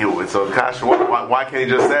 but so Kasha, why can't he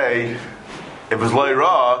just say, if it's loy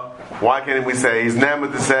ra, why can't we say, he's never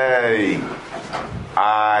to say,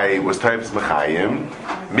 I was types mechayim,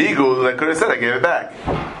 Migul, I could have said, I gave it back.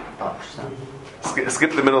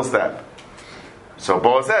 Skip the middle step. So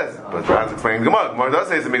Paul says, but Ran's explaining Gemara. Gemara does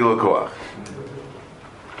say it's a Migul Koach.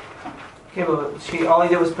 Okay, but all he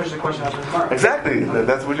did was push the question out of the Gemara. Exactly,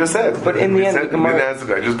 that's what you just said. But in the end, the Gemara...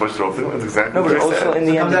 I just pushed it off. That's exactly No, what but you also said. in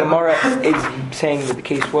the end, the Gemara is saying that the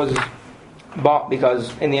case was bought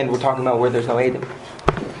because in the end we're talking about where there's no Adam. In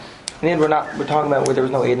the end, we're talking about where there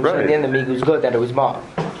was no Adam. Right. So in the end, the Migu is good that it was bought.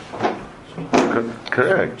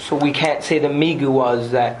 Correct. So we can't say the Migu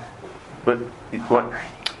was that. But what?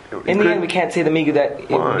 In the end, we can't say the Migu that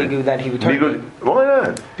Migu that he returned. Why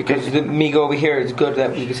not? Because the Migu over here is good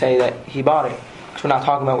that we can say that he bought it. Because we're not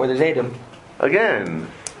talking about where there's Adam. Again,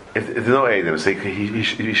 if there's no Adam, so he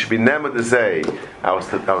should be never to say I was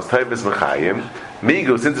typhus mechayim.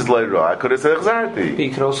 Migu, since it's later on, I could have said chazarti.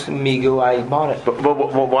 Because Migu, I bought it. But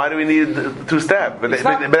why do we need two step? But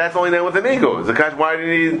that's only then with the Migu. Why do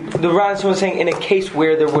you need? The Ran was saying in a case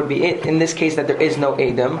where there would be in this case that there is no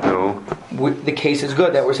Adam. No. The case is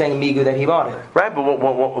good that we're saying Migu that he bought it. Right, but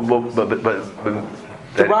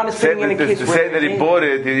the Ran is saying in a case to where say that he bought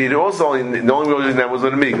it, he also the only reason that was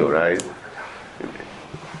with a Migu, right?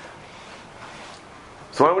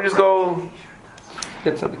 So why don't we just go?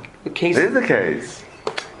 That's not the case. It is the case.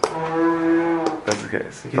 That's the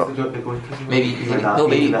case. Maybe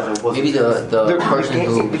the person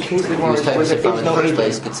who was typing it from in the first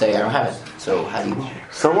place could say I don't have it. So how do you?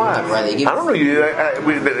 So what? I don't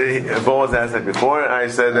know. Boaz asked that before. I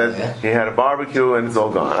said that he had a barbecue and it's all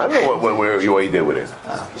gone. I don't know what he did with it.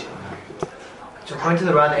 So according to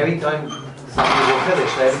the Ran, every time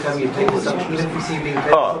every time you take something, even if you see being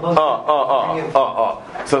paid,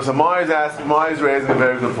 So Mars raising a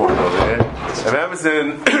very good point over here. If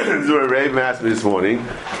Emerson Zura Raven asked me this morning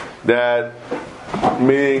that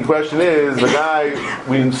the question is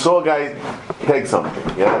we saw a guy take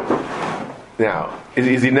something, yeah? Now,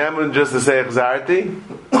 is he never just to say Chazarti?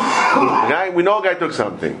 We know a guy took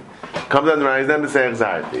something. Comes on the line, he's never to say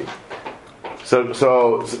Chazarti. So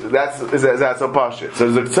that's so pashit.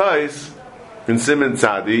 So there's a tzais in Siman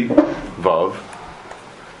Tzadi Vav.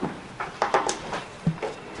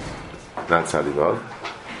 Not Tzadi Vav.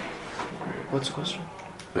 What's the question?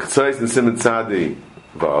 The tzais in Siman Tzadi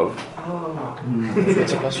Vav.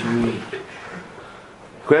 What's the question?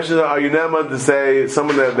 Question is, are you never to say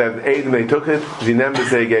someone that ate and they took it? Is he never to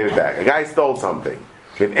say he gave it back? A guy stole something.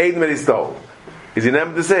 He ate and he stole. Is he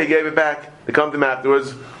never to say he gave it back? They come to him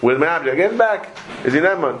afterwards. Where's my object? I gave it back. Is he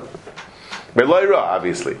never? By Loira,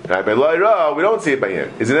 obviously. Right? By Loira, we don't see it by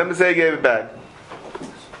him. Is he never to say he gave it back?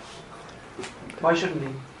 Why shouldn't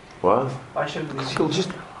he? What? Why shouldn't he? He'll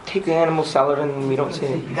just take the animal, sell it, and we don't see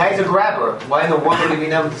it. the guy's a grabber. Why in the world would we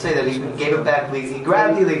never say that he gave it back legally? He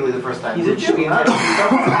grabbed illegally the first time. He's a Jew.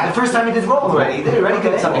 The first time he did wrong already. He did already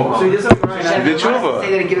get something wrong. So he doesn't. He did tshuva.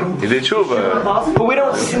 He did tshuva. But we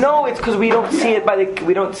don't know. It's because we don't see it by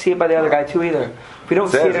the other guy too either. We don't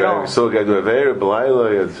see it at all. So a guy do a very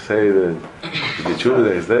b'layla, you say that he did tshuva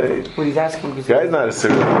the next day. What he's asking is, The guy's not a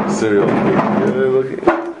serial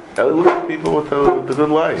look at people with a good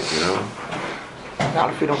life, you know.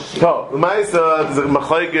 not if we don't see it. So, the Ma'isa, there's a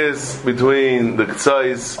machlokes between the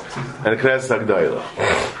K'tzais and the Knesset HaGdayla.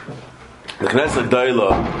 The Knesset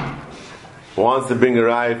HaGdayla wants to bring a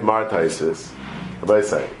raya from our Taisis. What I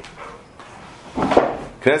say?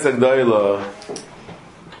 Knesset HaGdayla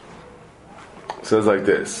says like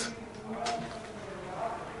this.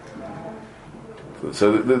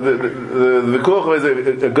 So the Kuch is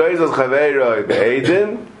a guy is Chaveira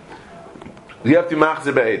be'edin. You have to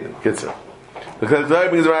machzir be'edin. Kitzur. Because the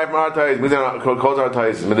brings right from our ties, calls our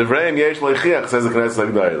ties. But the frame yesh leichiach says the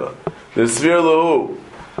Knesset HaGdayla. The Sfir Lahu.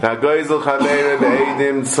 Hagoyzel Chaveira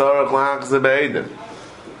be'edim tzarach lachzir be'edin.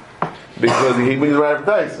 Because he brings right from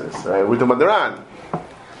Taisis. Right? We're talking about the Ran.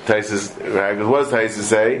 Taisis, right? What does Taisis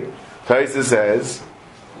say? Taisis says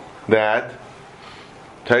that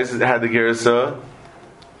Taisus had the Gerasa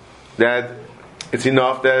that it's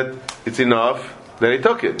enough that he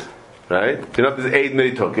took it, right? It's enough that Aiden that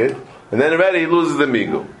he took it, and then already he loses the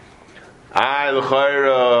Migu.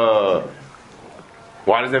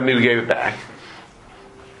 Why does that mean we gave it back?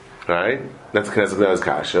 Right? That's Knesset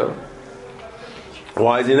Kasha.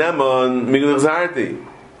 Why is he Neman Migu L'Chzarti?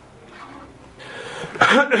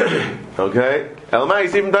 Okay? Elamai, you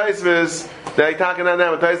see from Taisvis, they talking on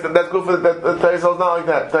that. That's good for that. Tais holds not like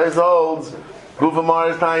that. Tais holds good for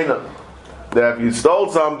Mars Taina. That if you stole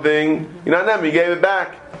something, you're not them. You gave it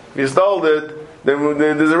back. If you stole it, then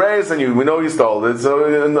there's a race on you. We know you stole it. So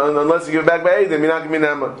unless you give it back by Eidim, you're not going to be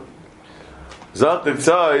Nema. Zaktik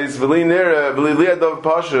Tais v'li nira v'li liadov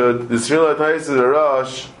pashut the Srila Tais is a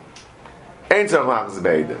rush. Ain't so much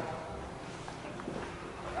Eidim.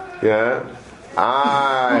 Yeah.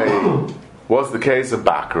 What's the case of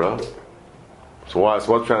Bakra? So what's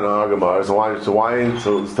trying to argue Mars? So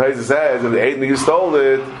Taisa says if the Eidim you stole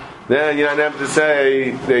it, then you're not able to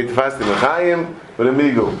say they tefast in Mechayim but a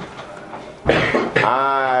Migu.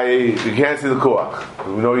 You can't see the Koach.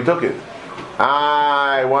 We know you took it.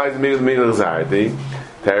 Why is the Migu L'Chzarti?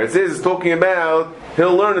 Teretz is talking about,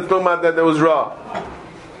 he'll learn it's talking about that there was raw.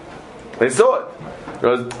 They saw it.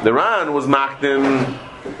 Because the Ran was Makdim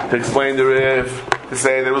to explain the Rif, to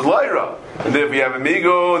say there was Lyra. And therefore you have a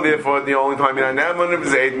Migu, and therefore the only time you're not Neman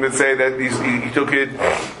is Aiden to say that he took it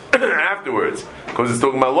afterwards. Because it's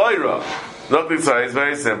talking about Lyra. Nothing to say, it's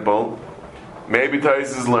very simple. Maybe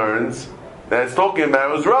Taisus learns that it's talking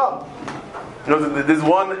about it was raw. There's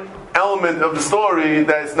one element of the story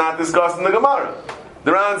that's not discussed in the Gemara.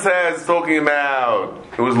 The Ran says it's talking about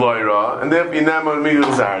it was Lyra, and therefore you Neman Migu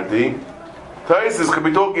L'Chzarti. Taisus could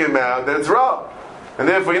be talking about that it's raw. And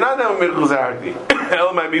therefore you're not Neman Migu L'Chzarti.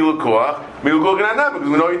 Elamai Migu L'Koach, Migu L'Koach not Neman, because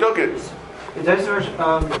we know you took it. The Taisus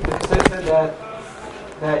said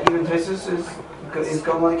that even Taisus is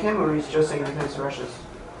going like him, or he's just saying that Taisus rushes?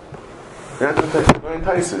 Yeah,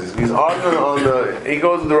 Taisus. He's arguing on the. He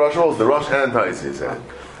goes with the Rosh also, the Rosh and Taisus,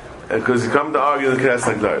 because he comes to argue the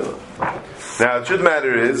Knesset Gdoila. Now, the truth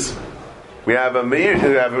matter is, we have a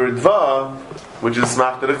Ritva, which is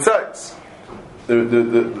Smach to the Tzitz.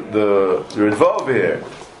 The Ritva over here,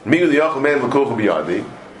 Migu L'Yachal Men L'Kochu B'Yadi,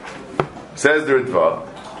 says the Ritva,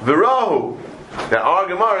 V'Rahu. That our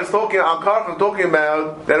Gemara is talking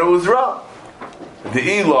about that it was Ra.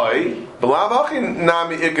 The Eloi, B'Lav Hachin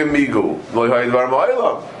Nami Ikem Migu, Loi Ha'idvar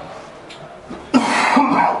Ma'olam.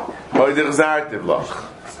 Ha'idich Zartiv Lach.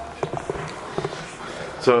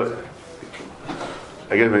 So,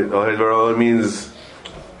 I guess Ha'idvar Ma'olam means,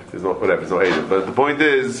 there's no, whatever, it's no Eidim. But the point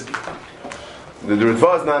is, the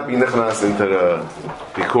Ritva is not being nechnas into the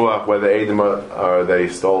Pikuach, whether Eidim or they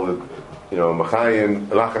stole it, Machayim,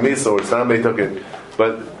 Lachamisa, or Stam they took it.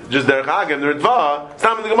 But just Derech Agam, the Ritva,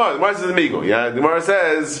 Stam in the Gemara. The Gemara says the Migu. Yeah, the Gemara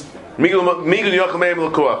says Migu Yochameim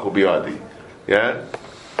L'Koach U'Biyadi. Yeah,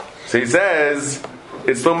 so he says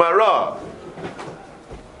it's from Ra.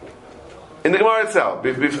 In the Gemara itself,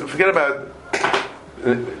 forget about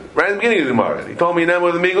right at the beginning of the Gemara. He told me now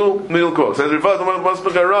with the Migu L'Koach. Says Ritva must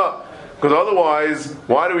be Ra, because otherwise,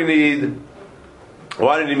 why do you need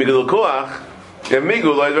Migu L'Koach? You have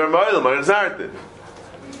Migu L'Idvar Ma'olam and Zartiv.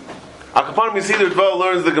 Akapanim, you see the Ritva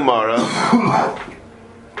learns the Gemara.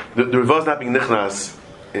 The Ritva is not being nichnas,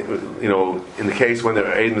 in the case when they're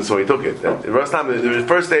Aiden, so he took it. The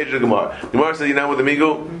first stage of the Gemara. The Gemara says, with the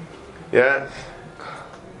Migu? Yeah?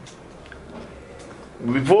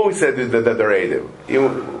 Before we said that they're Aiden.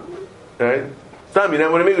 Right? Stam, with the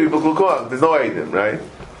Migu, there's no Aiden, right?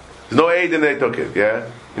 There's no Aiden, they took it, yeah?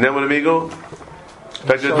 With the Migu? In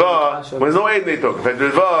fact, when there's no Aiden, they took it. In fact,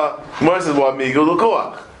 Ritva, Gemara says, what? Migu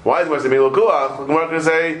L'Koach. Why is Gemara saying Migu L'Koach? The Gemara can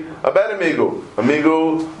say, a better Migu. A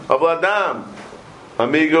Migu of Ladam. A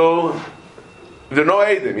Migu, there's no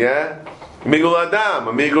Aiden, yeah? Migu Ladam.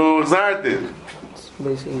 A Migu Zartiv.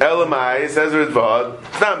 Elamai, says Ritva,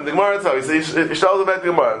 Stam, the Gemara itself, he says, Ishtal about the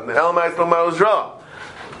Gemara. The Elamai is talking about Ra.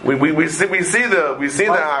 We see the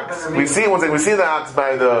ox. We see the ox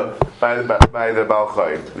by the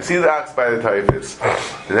Balchai. We see the ox by the Taifis.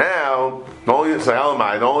 Now, the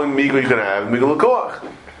only Migu you can have is Migu L'Koach.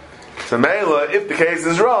 So Mela, if the case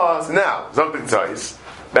is raw, so now Zoktik Tais,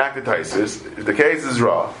 back to Taisus. If the case is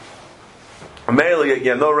raw, Mela, you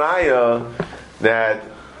have no raya that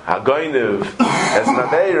Hagoyniv as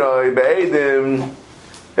Nadeiroi Be'edim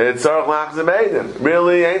it's Tzarech Lachzeh Be'edim.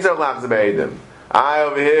 Really, ain't Tzarech Lachzeh Be'edim. I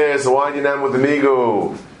over here, so why you name with the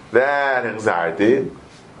Migu? That Chzarti.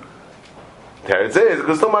 Teretz is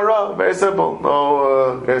because to my Rav. Very simple.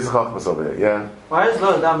 No, there's a Chachmas over there. Yeah. Why is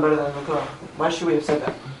Lo Dam better than L'Koach? Why should we have said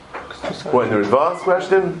that? What in the Ritva's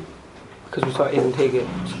question? Because we saw Aiden take it.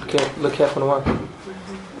 So look careful in the mark.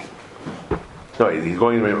 No, he's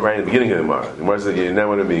going right in the beginning of the Gemara. The Gemara says, "You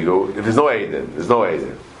never want to go." If there's no Aiden, there's no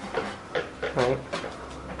Aiden. Right.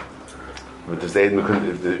 But there's Aiden.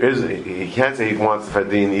 If there is, he can't say he wants the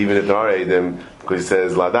Fadin even if there are Aiden because he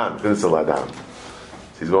says Ladam. Because it's a Ladam.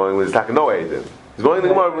 So he's going with his talking no Aiden. He's going to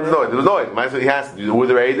the Gemara with no Aiden. There was no Aiden. He has to. Were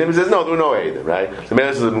there Aiden? He says no, there were no Aiden. Right? The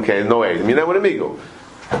man says okay, no Aiden. You never want to go.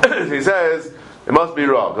 So he says it must be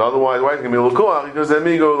wrong. Otherwise, why can it be Lukuach? Because the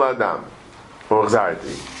Amigo Ladam or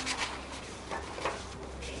Xarti.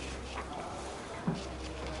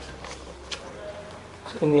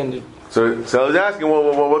 In the end. So I was asking,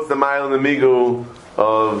 what's the mile in the migu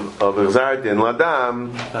of Exarti and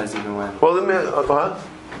Ladam? Applies even when. Well, the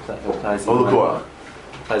Applies oh, the Korah.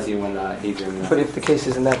 Applies even when Adrian. But if the case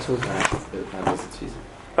isn't that, so.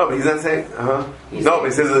 No, but he's not saying. No, but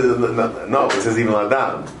he says no. He says even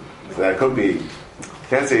Ladam. So that could be.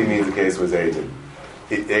 Can't say he means the case was Adrian.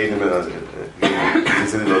 Adrian he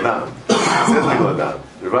says Ladam. He says Ladam.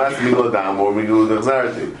 The rest migu Ladam or migu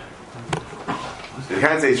Exarti. You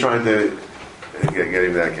can't say he's trying to get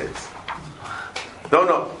him that case.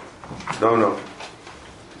 No.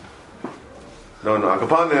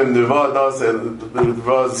 Upon him, the Rava does say the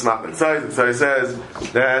Rava is not inside. So he says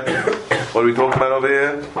that what are we talking about over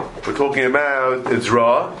here? We're talking about it's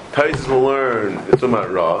Ra. Taisus will learn it's about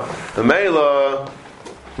Ra. The Mela,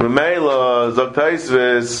 Zok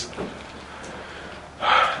Taisus,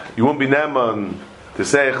 you won't be Neman to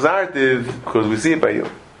say Chzartiv because we see it by you.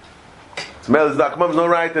 So there's no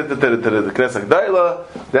right to the Knesset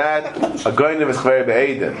G'dayla that a goyim is chaver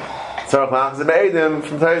be'edim. Tzarech lachas be'edim.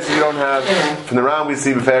 From Taisus you don't have. From the Ram we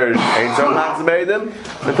see beferish ain't tzarech lachas be'edim.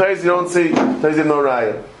 From Taisus you don't see. Taisus you have no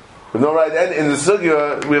right. We have no right. And in the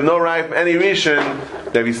sugya we have no right from any rishon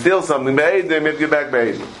that if you steal something be'edim you have to give back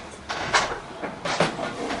be'edim.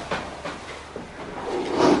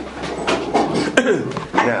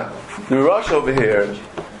 Now the Rosh over here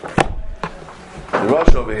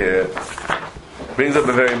brings up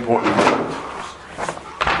a very important point.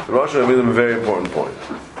 The Rosh brings up a very important point.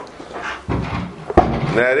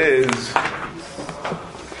 And that is,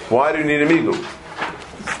 why do you need a migu?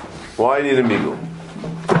 Why do you need a migu?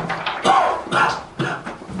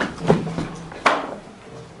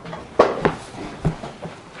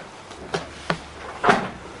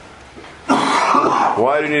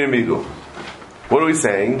 Why do you need a migu? What are we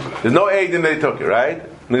saying? There's no aid that they took it, right?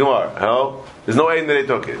 In the Gemara, hell? There's no aid that they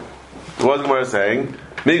took it. So what was the Gemara saying?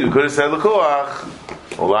 Migu could have said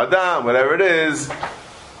L'koach, or L'adam, whatever it is.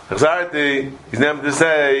 Chzarti, he's never to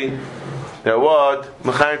say that what?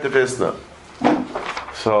 M'chayim tefisna.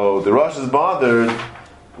 So the Rosh is bothered.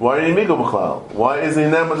 Why are you Migu b'chlal? Why isn't he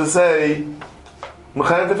never to say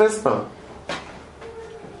M'chayim tefisna?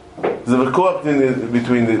 There's a L'koach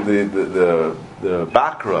between the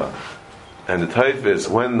Bakra and the Taifis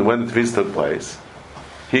when the Tefis took place.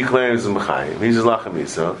 He claims it's M'chayim. He says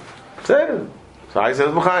Lachamisa. So I said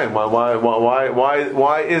M'chayim.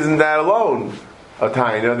 Why isn't that alone a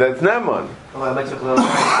taina that's Neman?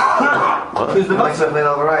 Who's the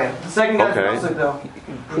second guy's Nosek though.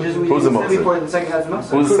 Who's the Nosek?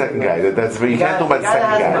 Who's the second guy? That's you can't talk about the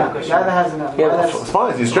second guy. The guy that has enough. It's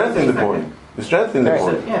fine. You're strengthening the point. You're strengthening the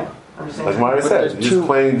point. Yeah, I'm just saying. Like Mari said, you're just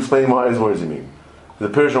explaining Mari's words. You mean the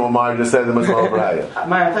Persian what Mari just said? The Mishmal Baraya.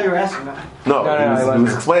 Mari, I thought you were asking that. No, he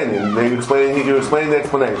was explaining. You explaining the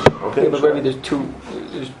explanation. Okay. Yeah, but maybe there's two.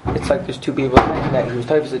 It's like there's two people saying that he was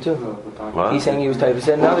typhus too. What? He's saying he was typhus,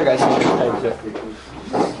 and another guy saying he was typhus.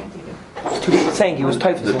 There's two people saying he was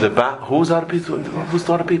typhus. Who's the other people? Who's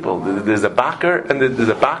the other people? There's a Bakr and there's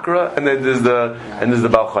a Bakra and then there's the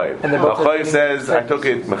Balchayev. And the Balchayev says I took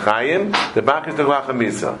it Mechayim. The Bakr took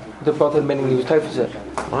Lachamisa. They're both admitting he was typhus.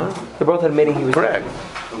 What? They're both admitting he was correct.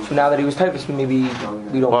 So now that he was typhus, maybe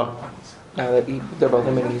we don't. What? Now that they're both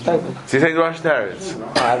admitting he's typhus. So you take the Rosh Teretz?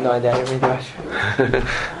 I have no idea. I read the Rosh.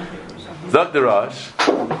 Zok the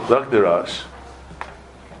Rosh.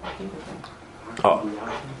 Oh.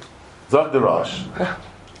 Zok the Rosh.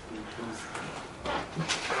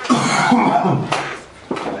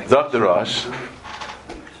 Zok the Rosh.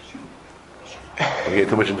 We get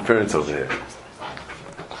too much interference over here.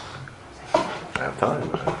 I have time.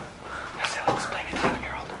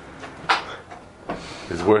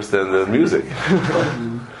 It's worse than the music.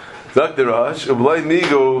 Zok the Rosh. Ublay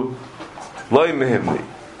migu. Loy mehimni.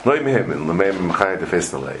 Loy mehimin. L'meim m'chayim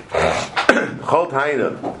tefis nalei. Chol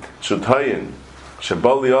taina. Shutayin.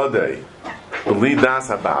 Shabali Odei, B'li Das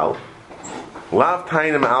Habal, Lav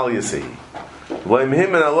Tainim Al Yasi, Blame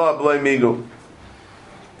him and Allah, blame Migu.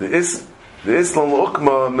 The Islam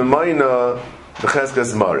Ukma Memayna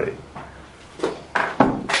B'cheskas Mare.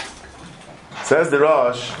 Says the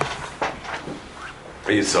Rosh,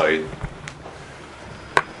 you saw it,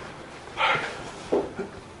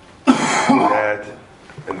 that,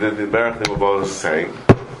 and the Baruch Nibobos is saying,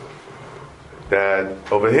 that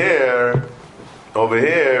over here,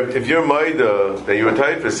 if you're Maida, that you were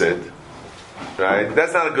typhosid, right,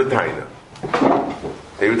 that's not a good taina.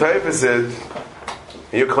 That you were typhosid,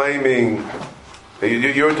 and you're claiming that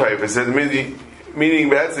you're typhosid, meaning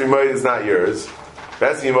that's your Maida is not yours.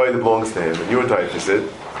 That's your Maida belongs to him, and you're typhosid,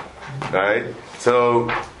 right? So,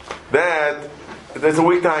 that's a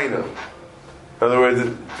weak taina. In other words,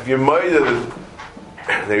 if you're Maida,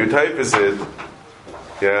 that you're typhosid,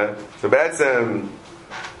 yeah, so that's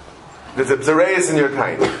there's a race in your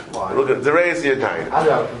taina. Why? Look at the race in your taina. I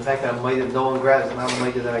don't know. The fact that no one grabs and I'm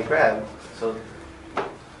Maida that I grab. So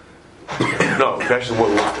No, question what?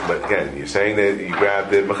 But again, you're saying that you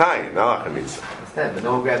grabbed it mechayim, not lachamisa. instead, but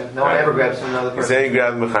no one ever grabs from another person. You're saying you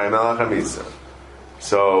grabbed mechayim, not lachamisa.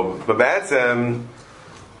 So, but that's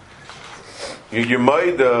you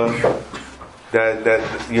might that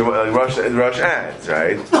Rush adds,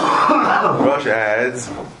 right? Rush adds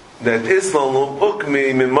that Islam will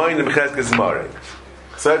ukmi min ma'in b'cheskes mari.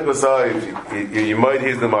 Side by side, you might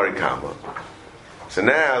hear the mari kama. So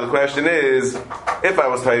now the question is, if I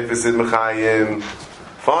was typhosid mechayim,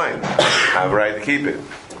 fine, I have a right to keep it.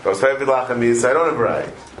 If I was typhosid lachamis, I don't have a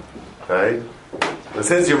right, right? But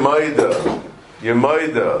since you're maida,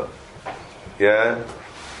 yeah,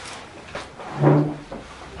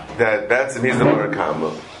 that's he's the mari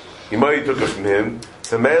kama. You might took it from him.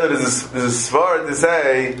 So Mela, there's a svar to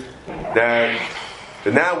say that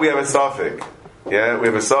now we have a suffix. Yeah, we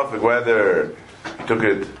have a suffix whether you took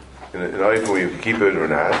it in an item where you can keep it or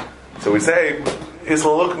not. So we say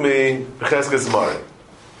Isla Lukmi B'cheskes Mari.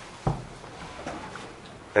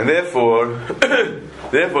 And therefore it's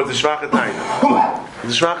a shvachataina.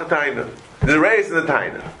 It's a shvachataina. There's a raise in the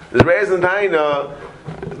taina. There's a raise in the taina.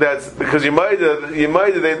 That's because you might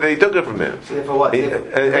they took it from him. So therefore what?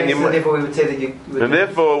 Therefore we would say that you would. And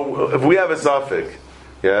therefore, if we have a suffix,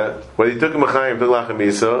 yeah, whether you took a mechayim, took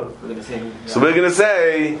lachamisa, so we're gonna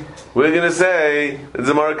say it's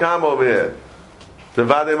a marakam over here, the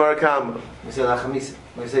vade marakam. We say lachamisa.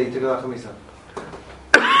 We say you took a lachamisa.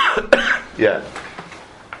 Yeah.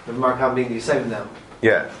 The marakam being the same now.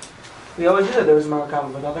 Yeah. We always did it. There was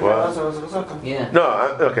Marakam, but other guys also was a Chazaka. Yeah. No,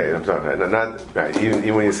 okay, I'm sorry. Not right.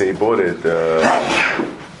 Even when you say you bought it,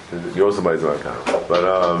 you also buy the marakam. But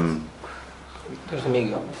There's a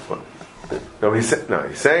migo. no,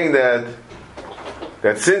 he's saying that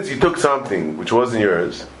since you took something which wasn't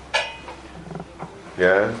yours,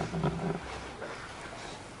 yeah.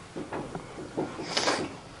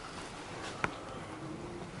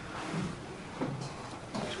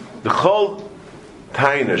 The whole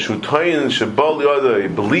taina shutoyin shabol yodai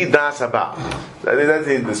beli das habal. I think that's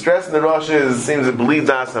the stress in the Rosh is it seems to beli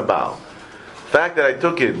das habal. The fact that I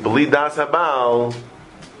took it beli das habal.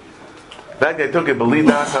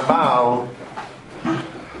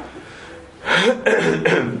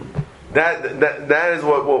 That is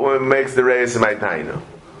what makes the reis in my taina.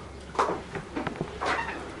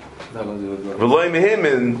 V'loy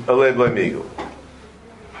mehimin alei b'loy migu.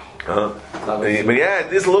 But yeah,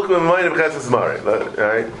 this look in mind of Chesed Mari,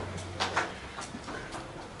 right?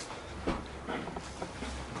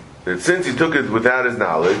 That since he took it without his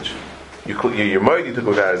knowledge, your mighty took it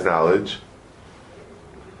without his knowledge,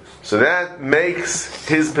 so that makes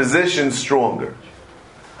his position stronger.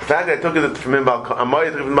 The fact that I took it from him,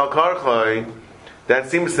 that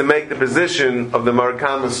seems to make the position of the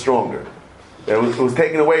Marakama stronger. It was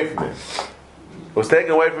taken away from him. It was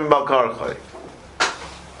taken away from him Balkarchai.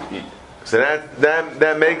 So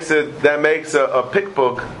that makes a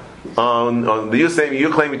pickbook on the you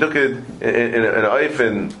claim you took it in an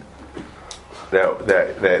oifen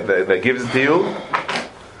that gives it to you.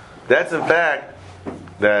 That's in fact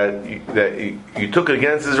that you took it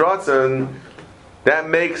against his ratzon. That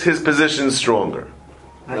makes his position stronger.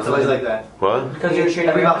 It's always like that. What? Because you're shading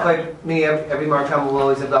every Marakam will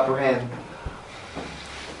always have the upper hand.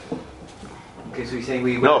 Okay, so you're saying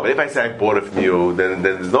we... No, but if I say I bought it from you, then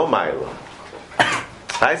there's no mila.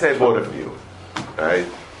 I say I bought it from you, right?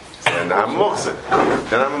 And I'm muhsin.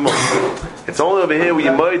 Then I'm a muhsin. It's only over here where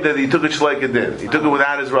you might that he took it like it did. He took it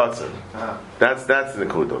without his ratzon. That's the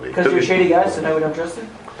nikud of it. Because you're shady guys, so now we don't trust him?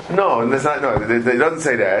 No, and that's not. No, he doesn't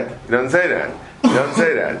say that. He doesn't say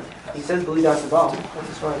that. He says believe that's the ball. That's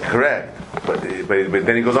as far as... Correct. But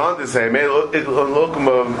then he goes on to say, he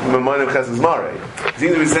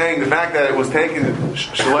seems to be saying the fact that it was taken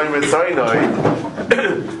Shalom and Sinai,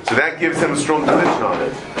 so that gives him a strong position on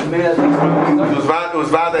it. Maybe that's Those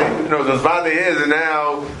vade is, and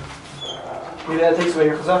now Maybe that takes away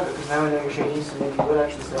your chazaka, because now we know you're shady, so maybe you would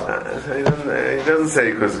actually sell. He doesn't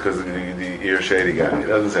say because you're a shady guy. He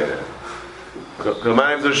doesn't say that.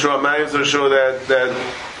 Ma'ams are sure that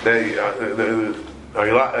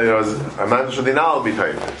I'm not sure the now will be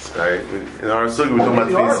types, right? In our sugi we're talking about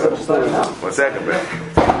Tfisa. 1 second, bro.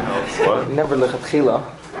 What? Never lechatchila.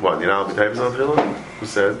 What? You know how types on Tfila? Who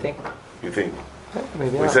said? You think?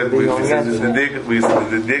 Maybe We said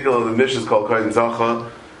the diggle of the mission is called Kohen Zacha.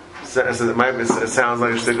 It sounds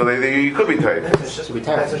like a shtickle. You could be typed. That's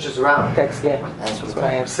just around. Text, yeah. That's what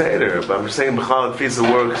I am saying there, but I'm just saying B'chal Tfisa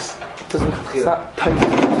works. It's not typed to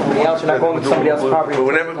somebody else. You're not going to somebody else's property. But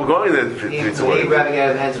whenever we're going there, Tfisa works. He's grabbing out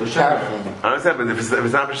of the hands of a sharp. I understand, but if it's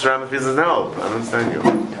not B'shram, Tfisa doesn't help. I understand you.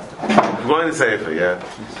 We're going to Sefer, yeah.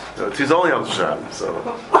 Tfisa only helps B'shram, so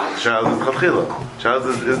Shal is Chatchila. Shal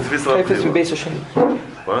is Tfisa Chatchila.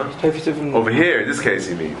 What? Over here, in this case,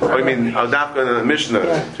 you mean? Oh, you mean Al-Dafka and the Mishnah?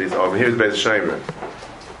 Yeah. Over here is Beis Shaimer.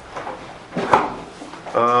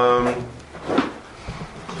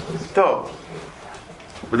 So,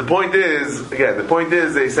 but the point is,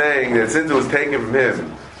 they're saying that since it was taken from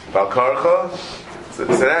him, Balkarcha, so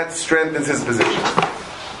that strengthens his position.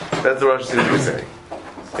 That's the Rosh Hashanah is saying.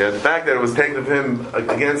 Yeah, the fact that it was taken from him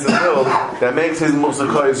against his will, that makes his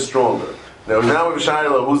Muksakah stronger. Now we have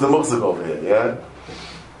Shiloh, who's the Muksak over here, yeah?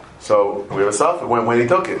 So we have a suffer when he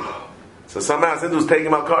took it. So somehow since it was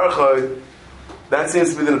taken Al Karcha, that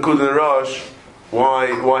seems to be the Nakud and the Rosh.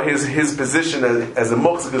 Why his position as a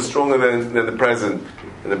Muksik is stronger than the present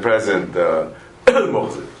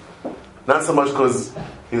Muksik. Not so much because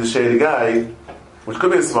he's a shady guy, which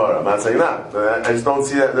could be a Svara. I'm not saying that. But I just don't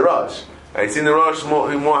see that in the Rosh. I see in the Rosh more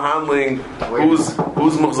handling whose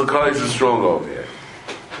Muksik is stronger over here.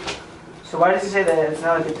 So why does he say that it's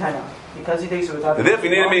not a good time? Because he takes it without. Therefore,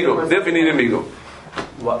 you need a migo.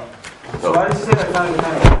 What? So why does he say that it's not a good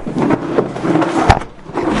time?